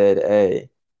she said, "Hey,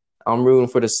 I'm rooting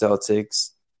for the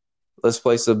Celtics. Let's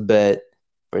place a bet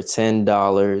for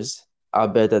 $10. I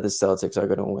bet that the Celtics are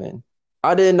gonna win."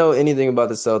 I didn't know anything about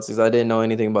the Celtics. I didn't know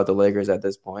anything about the Lakers at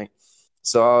this point.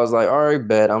 So I was like, all right,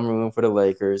 bet I'm rooting for the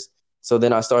Lakers. So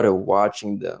then I started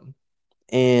watching them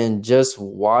and just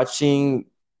watching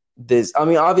this. I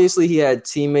mean, obviously he had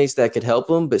teammates that could help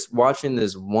him, but watching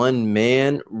this one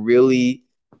man really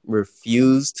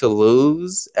refuse to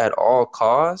lose at all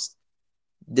costs,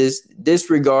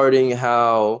 disregarding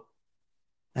how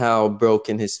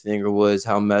broken his finger was,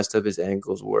 how messed up his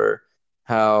ankles were,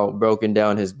 how broken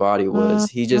down his body was.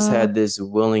 He just had this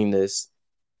willingness.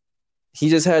 He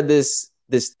just had this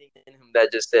thing in him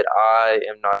that just said, "I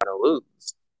am not gonna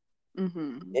lose."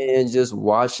 Mm-hmm. And just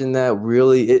watching that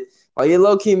really, it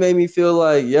low key made me feel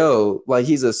like, yo, like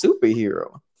he's a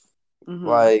superhero. Mm-hmm.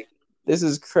 Like, this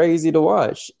is crazy to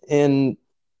watch. And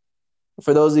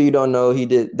for those of you who don't know,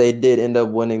 they did end up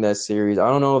winning that series. I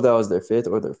don't know if that was their fifth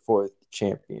or their fourth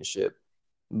championship,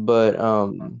 but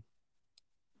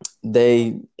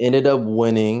they ended up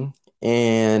winning.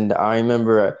 And I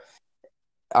remember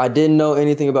I didn't know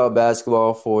anything about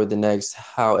basketball for the next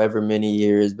however many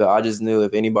years, but I just knew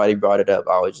if anybody brought it up,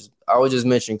 I would just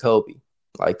mention Kobe.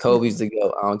 Like, Kobe's the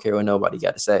GOAT. I don't care what nobody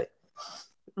got to say.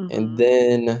 And Mm-hmm.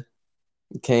 then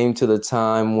came to the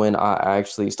time when I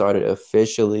actually started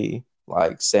officially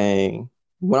like saying,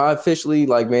 when I officially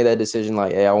like made that decision,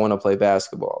 like, hey, I want to play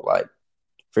basketball. Like,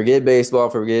 forget baseball,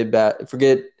 forget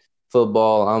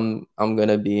football. I'm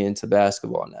gonna be into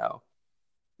basketball now.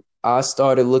 I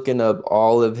started looking up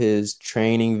all of his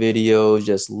training videos,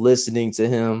 just listening to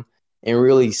him and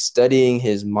really studying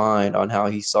his mind on how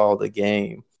he saw the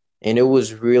game. And it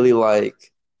was really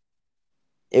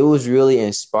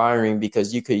inspiring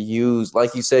because you could use,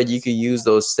 like you said, you could use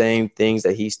those same things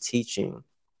that he's teaching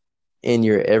in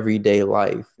your everyday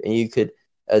life. And you could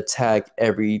attack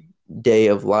every day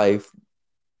of life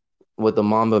with the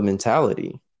Mamba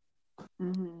mentality.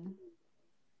 Mm-hmm.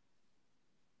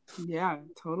 Yeah,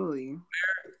 totally.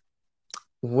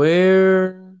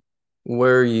 Where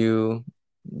were you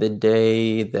the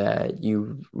day that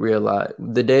you got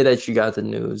the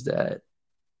news that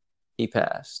he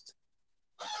passed?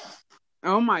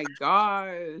 Oh my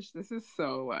gosh. This is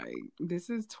so this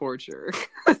is torture.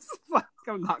 It's like,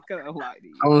 I'm not gonna lie to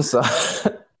I'm you. sorry.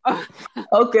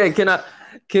 Okay, can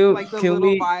Like the can little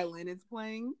we violin is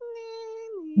playing.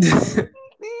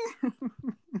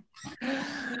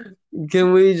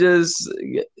 can we just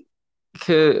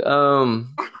could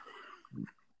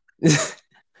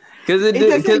because It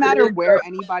doesn't it matter did. where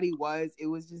anybody was. It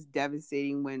was just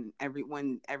devastating when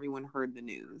everyone heard the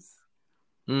news.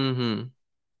 Mm-hmm.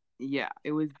 Yeah,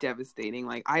 it was devastating.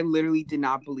 Like I literally did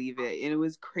not believe it. And it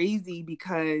was crazy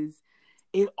because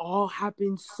it all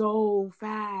happened so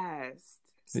fast.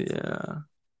 Yeah.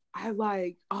 I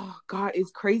like, oh God,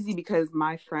 it's crazy because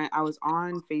my friend, I was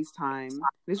on FaceTime.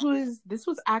 This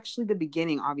was actually the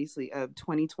beginning, obviously, of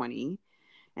 2020.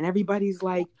 And everybody's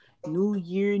like, new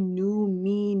year, new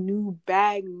me, new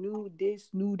bag, new this,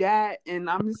 new that. And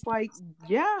I'm just like,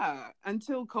 yeah,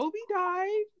 until Kobe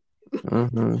died.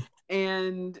 Mm-hmm.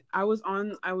 And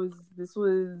this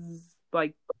was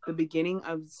like the beginning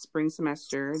of spring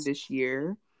semester this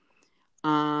year.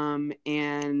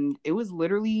 And it was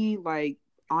literally like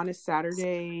on a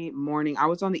Saturday morning. I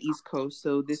was on the East Coast,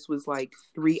 so this was like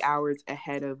 3 hours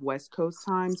ahead of West Coast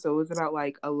time. So it was about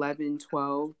like 11,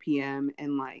 12 p.m.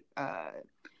 and like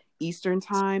Eastern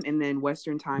time, and then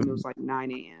Western time it was like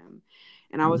 9 a.m.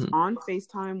 And I was Mm-hmm. on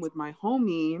FaceTime with my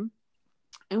homie,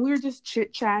 and we were just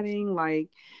chit chatting, like,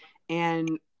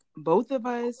 and both of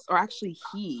us, or actually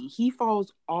he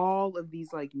follows all of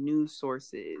these like news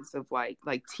sources of like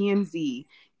TMZ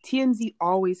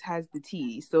always has the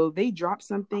tea. So if they drop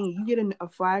something, you get a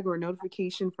flag or a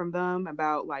notification from them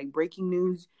about like breaking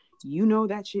news, you know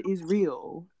that shit is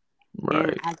real and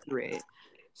Right. accurate.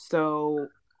 So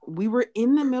we were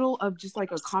in the middle of just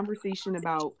like a conversation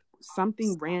about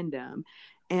something random,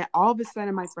 and all of a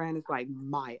sudden my friend is like,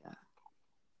 Maya,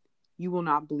 you will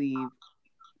not believe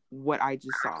what I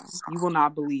just saw. You will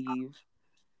not believe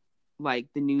like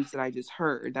the news that I just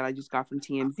heard, that I just got from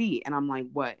TMZ. And I'm like,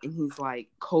 what? And he's like,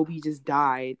 Kobe just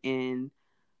died in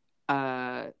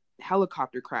a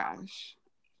helicopter crash.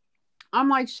 I'm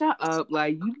like, shut up.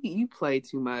 Like, you play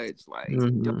too much. Like,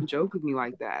 Mm-hmm. don't joke with me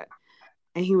like that.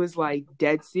 And he was like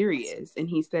dead serious. And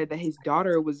he said that his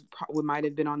daughter might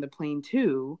have been on the plane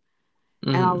too.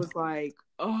 And I Mm-hmm. was like,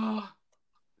 oh,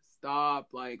 stop.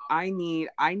 Like I need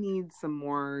some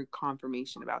more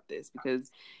confirmation about this because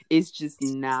it's just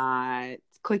not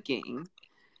clicking.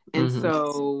 And Mm-hmm.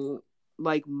 so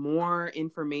like more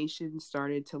information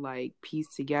started to like piece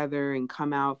together and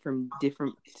come out from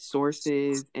different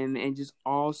sources, and it just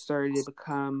all started to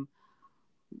become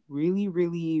really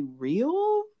really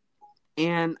real.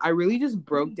 And I really just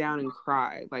broke down and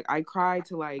cried. Like I cried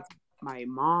to like my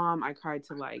mom, I cried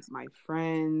to like my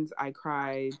friends, I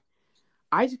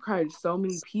just cried to so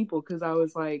many people because I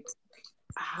was like,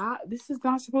 how, this is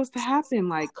not supposed to happen.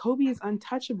 Like Kobe is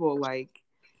untouchable. Like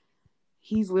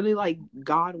he's literally like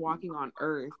God walking on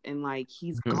earth, and like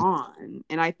he's gone.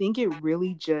 And I think it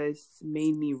really just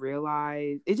made me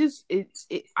realize it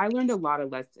I learned a lot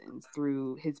of lessons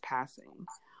through his passing.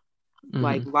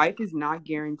 Like Mm-hmm. life is not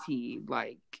guaranteed,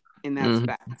 like, and that's Mm-hmm.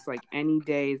 facts. Like any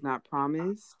day is not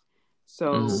promised.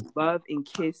 So Mm-hmm. love and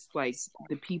kiss like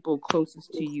the people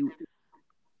closest to you,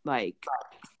 like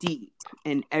deep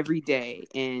and every day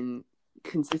and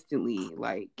consistently.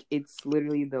 Like it's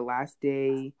literally the last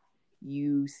day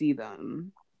you see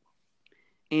them.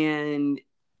 And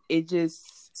it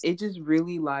just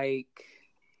really like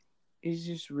it's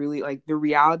just really like the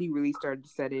reality really started to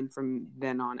set in from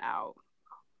then on out.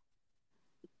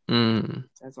 Mm-hmm.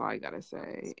 That's all I gotta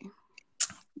say.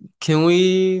 Can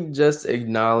we just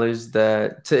acknowledge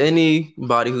that to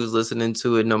anybody who's listening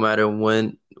to it, no matter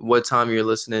what time you're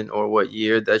listening or what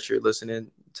year that you're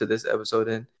listening to this episode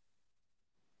in,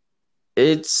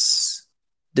 it's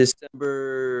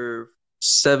December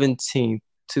 17th,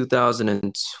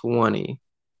 2020.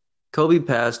 Kobe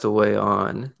passed away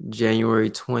on January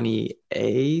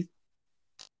 28th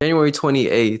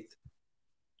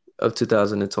of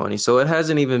 2020. So it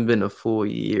hasn't even been a full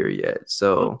year yet.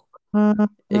 So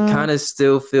it kind of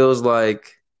still feels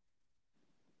like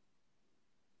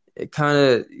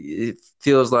it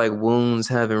feels like wounds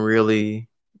haven't really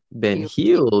been Heal.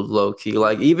 healed low key.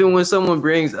 Like even when someone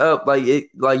brings up like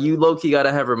you low key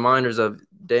gotta have reminders of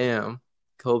damn,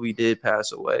 Kobe did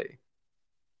pass away.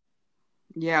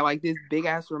 Yeah, like this big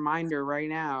ass reminder right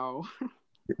now.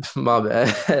 My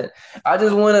bad. I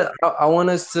just wanna I want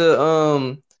us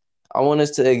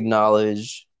to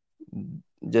acknowledge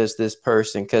just this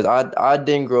person because I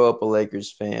didn't grow up a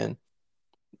Lakers fan,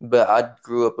 but I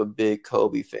grew up a big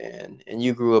Kobe fan, and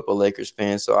you grew up a Lakers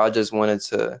fan. So I just wanted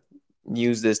to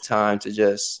use this time to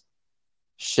just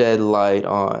shed light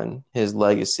on his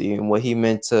legacy and what he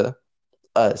meant to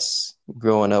us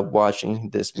growing up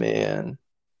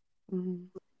Mm-hmm.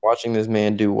 watching this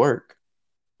man do work.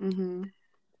 Mm-hmm.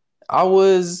 I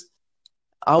was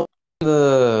I was in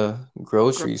the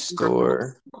grocery Grocery store.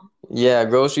 store. Yeah,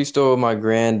 grocery store with my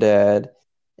granddad.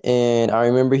 And I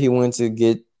remember he went to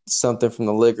get something from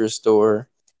the liquor store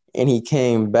and he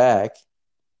came back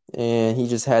and he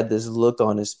just had this look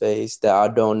on his face that I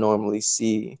don't normally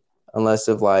see unless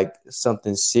if like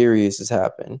something serious has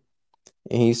happened.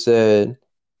 And he said,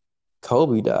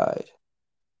 Kobe died.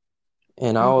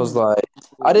 And I was Mm-hmm. like,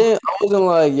 I wasn't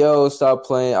like, yo, stop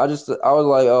playing. I was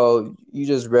like, oh, you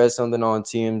just read something on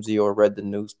TMZ or read the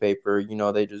newspaper.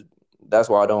 That's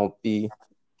why I don't be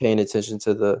paying attention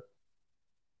to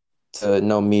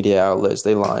no media outlets.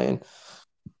 They lying.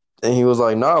 And he was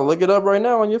like, nah, look it up right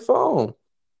now on your phone.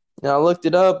 And I looked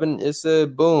it up and it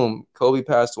said, boom, Kobe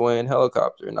passed away in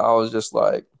helicopter. And I was just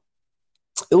like,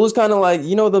 it was kind of like,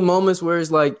 the moments where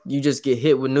it's like you just get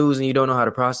hit with news and you don't know how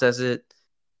to process it.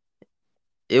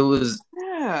 It was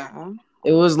Yeah.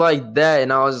 it was like that,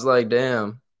 and I was just like,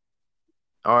 damn.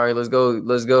 All right, let's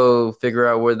go figure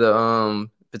out where the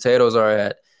potatoes are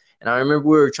at. And I remember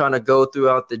we were trying to go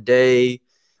throughout the day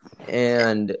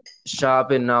and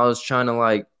shopping, and I was trying to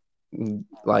like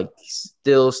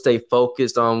still stay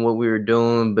focused on what we were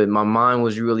doing, but my mind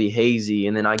was really hazy.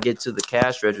 And then I get to the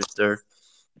cash register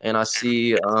and I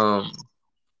see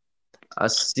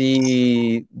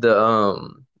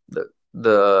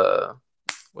the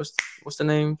what's the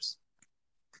names?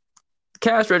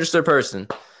 Cash register person.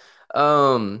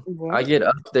 I What? get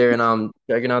up there and I'm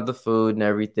checking out the food and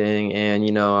everything,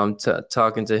 and I'm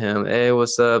talking to him. Hey,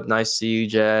 what's up? Nice to see you,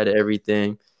 Jad.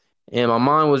 Everything, and my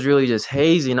mind was really just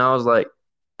hazy, and I was like,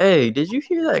 "Hey, did you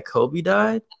hear that Kobe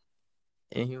died?"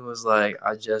 And he was like,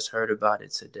 "I just heard about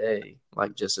it today,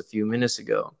 like just a few minutes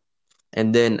ago."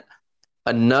 And then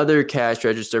another cash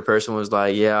register person was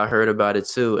like, "Yeah, I heard about it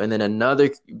too." And then another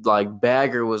like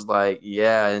bagger was like,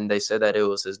 "Yeah," and they said that it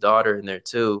was his daughter in there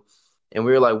too. And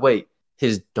we were like, "Wait,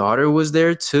 his daughter was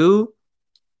there too?"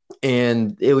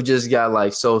 And it just got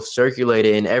like so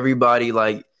circulated, and everybody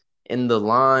like in the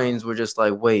lines were just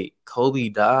like, "Wait, Kobe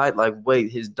died? Like,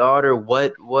 wait, his daughter?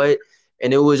 What?"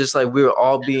 And it was just like we were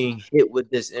all being hit with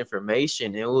this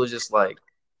information. It was just like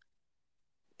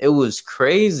it was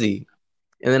crazy.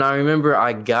 And then I remember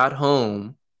I got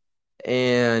home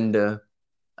and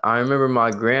I remember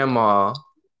my grandma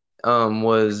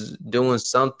was doing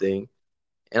something,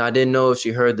 and I didn't know if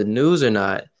she heard the news or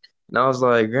not. And I was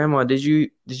like, "Grandma, did you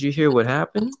hear what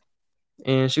happened?"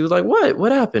 And she was like, "What?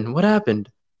 What happened? What happened?"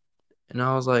 And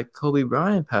I was like, "Kobe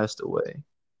Bryant passed away."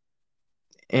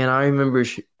 And I remember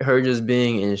her just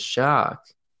being in shock,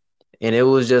 and it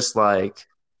was just like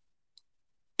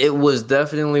it was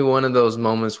definitely one of those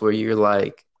moments where you're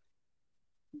like,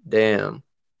 "Damn,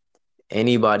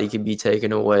 anybody could be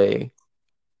taken away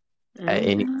at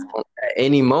any Mm-hmm. at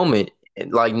any moment.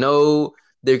 Like no,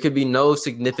 there could be no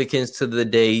significance to the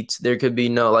date. There could be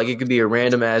no like it could be a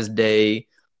random ass day.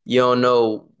 You don't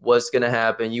know what's gonna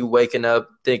happen. You waking up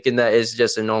thinking that it's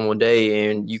just a normal day,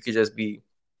 and you could just be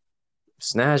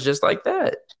snatched just like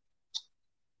that.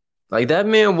 Like that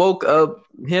man woke up.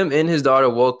 Him and his daughter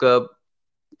woke up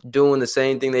doing the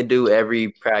same thing they do every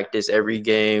practice, every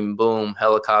game. Boom,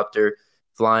 helicopter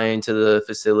flying to the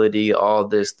facility. All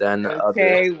this, that, and the other.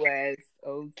 Okay, Wes.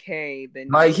 Okay. The Like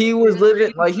next he was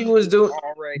living, like he was generation doing,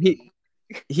 he already.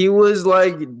 he was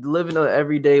like living an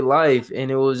everyday life,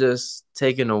 and it was just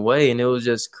taken away, and it was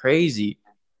just crazy.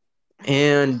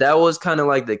 And that was kind of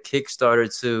like the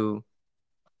Kickstarter to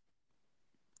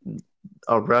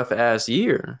a rough ass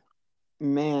year,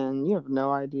 Man, you have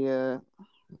no idea.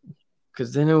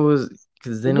 because then it was,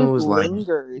 because It then it just was like,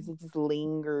 lingers. It just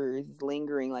lingers. It's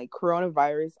lingering. Like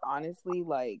coronavirus, honestly,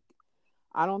 like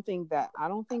I don't think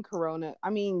corona I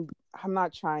mean, I'm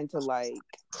not trying to like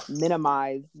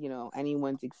minimize,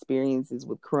 anyone's experiences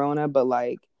with corona, but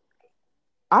like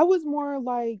I was more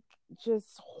like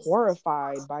just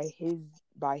horrified by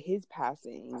his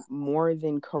passing more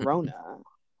than corona.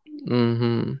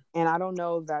 mm-hmm, And I don't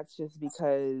know if that's just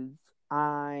because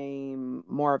I'm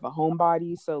more of a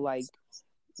homebody, so like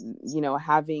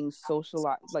having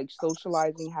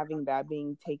socializing, having that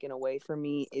being taken away from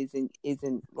me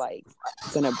isn't like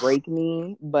gonna break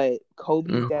me, but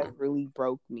Kobe's death mm-hmm, really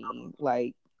broke me,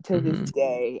 like, to this mm-hmm.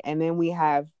 day. And then we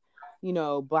have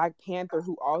Black Panther,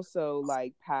 who also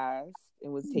like passed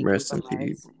and was taken Rest from in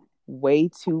peace. us way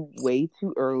too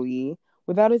early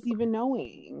without us even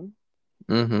knowing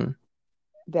Mm-hmm.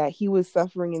 that he was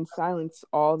suffering in silence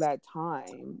all that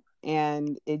time.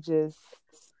 And it just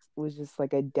was just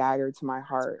like a dagger to my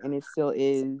heart, and it still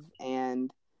is.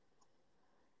 And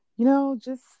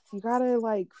just you gotta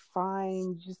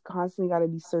just constantly gotta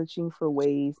be searching for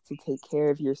ways to take care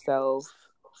of yourself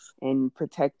and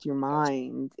protect your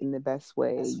mind in the best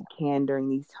way you can during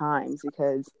these times,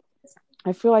 because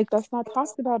I feel like that's not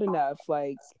talked about enough.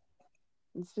 Like,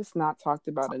 it's just not talked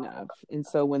about enough. And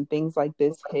so when things like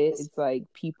this hit, it's like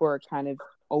people are kind of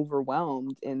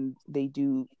overwhelmed and they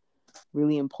do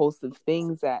really impulsive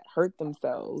things that hurt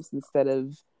themselves instead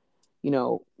of,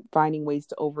 finding ways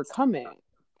to overcome it.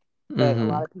 But a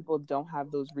lot of people don't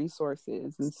have those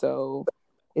resources. And so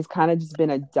it's kind of just been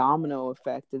a domino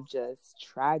effect of just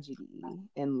tragedy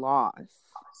and loss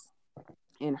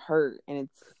and hurt. And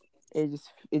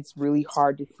it's really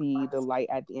hard to see the light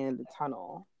at the end of the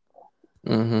tunnel.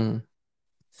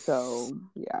 So,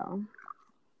 yeah.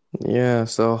 Yeah,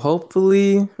 so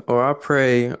hopefully, or I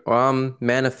pray, or I'm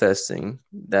manifesting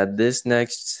that this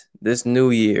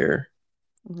new year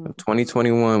of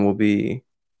 2021 will be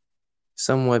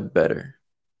somewhat better.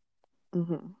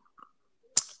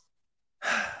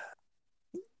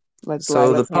 Let's So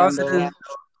light the a candle.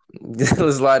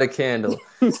 let's light a candle.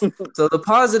 So the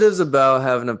positives about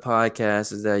having a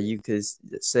podcast is that you could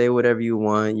say whatever you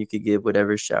want. You could give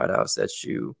whatever shout outs that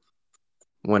you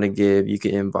want to give. You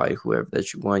can invite whoever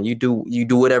that you want. You do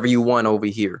whatever you want over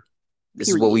here. This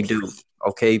is what we do.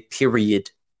 Okay, period.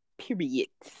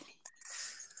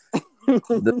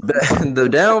 The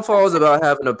downfalls about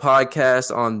having a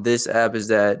podcast on this app is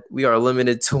that we are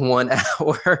limited to 1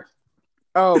 hour.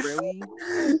 Oh, really?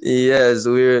 Yes,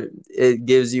 it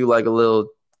gives you like a little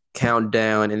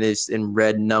countdown and it's in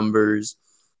red numbers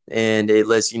and it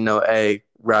lets you know, hey,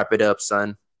 wrap it up,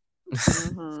 son.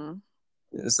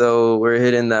 So we're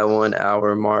hitting that 1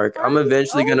 hour mark. I'm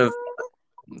eventually gonna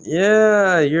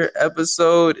your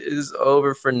episode is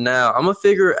over for now. I'm gonna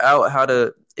figure out how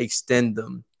to extend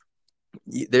them.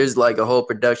 There's like a whole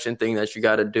production thing that you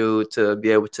got to do to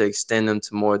be able to extend them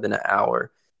to more than an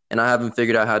hour, and I haven't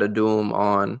figured out how to do them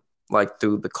on like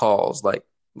through the calls like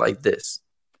this.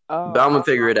 But I'm gonna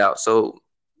figure it out. So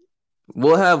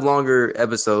we'll have longer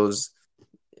episodes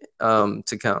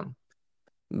to come.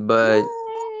 But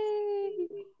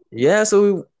yeah,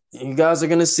 so you guys are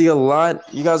gonna see a lot.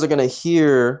 You guys are gonna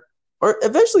hear, or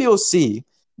eventually you'll see,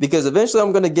 because eventually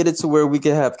I'm gonna get it to where we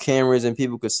can have cameras and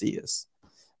people could see us.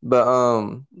 But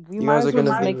we you might guys as are well gonna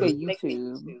just make a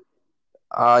YouTube.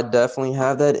 I definitely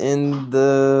have that in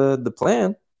the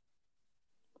plan.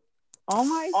 Oh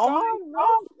my God,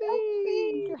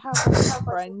 Wesley! We could have like a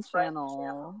friend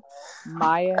channel,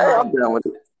 Maya. Hey, I'm down with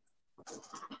it.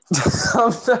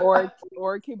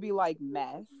 Or it could be like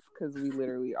mess, because we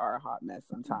literally are a hot mess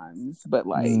sometimes. But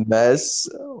like mess,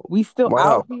 we still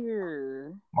out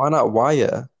here. Why not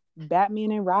Waya?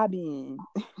 Batman and Robin.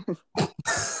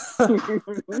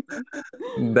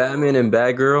 Batman and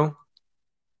Batgirl.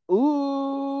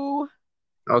 Ooh.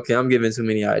 Okay, I'm giving too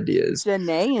many ideas.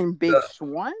 Janae and Big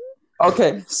Swan.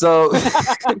 Okay, so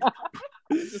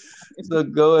so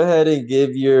go ahead and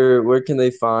give where can they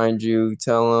find you?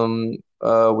 Tell them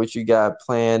what you got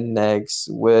planned next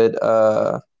with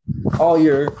all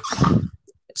your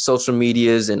social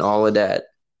medias and all of that.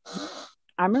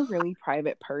 I'm a really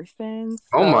private person. So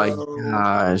oh my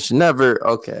gosh, never.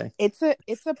 Okay, it's a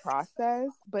process,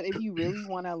 but if you really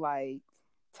want to like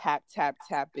tap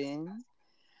in,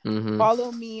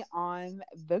 follow me on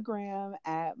the gram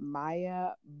at Maya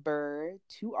Burr,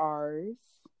 2 R's,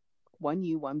 1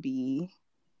 U, 1 B,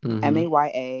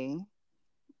 Maya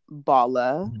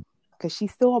Balla, because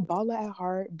she's still a Balla at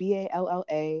heart, Balla,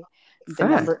 the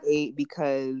number 8,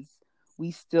 because we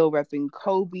still repping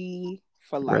Kobe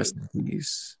for life. Rest in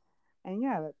peace. And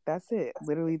yeah, that's it.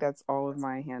 Literally, that's all of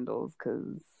my handles,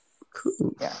 because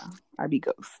I be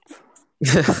ghosts.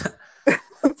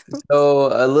 So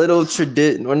a little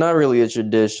tradition, or not really a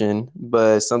tradition,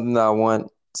 but something that I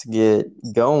want to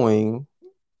get going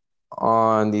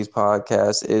on these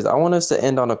podcasts is I want us to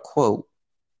end on a quote,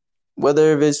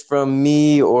 whether if it's from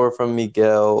me or from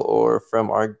Miguel or from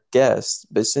our guest.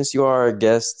 But since you are our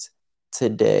guest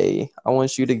today, I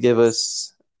want you to give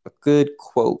us a good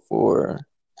quote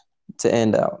to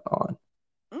end out on.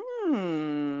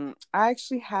 I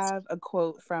actually have a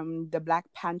quote from the Black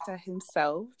Panther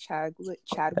himself, Chadwick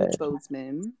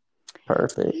Boseman.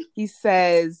 Perfect. He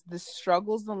says, "The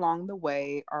struggles along the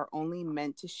way are only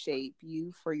meant to shape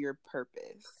you for your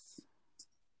purpose."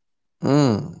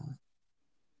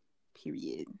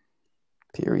 Period.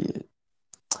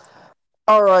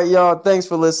 All right, y'all. Thanks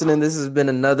for listening. This has been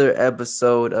another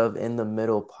episode of In the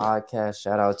Middle Podcast.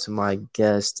 Shout out to my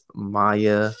guest,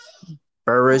 Maya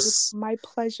Burris. My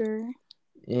pleasure.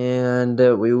 And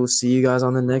we will see you guys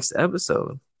on the next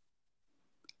episode.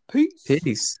 Peace.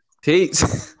 Peace.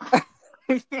 Peace.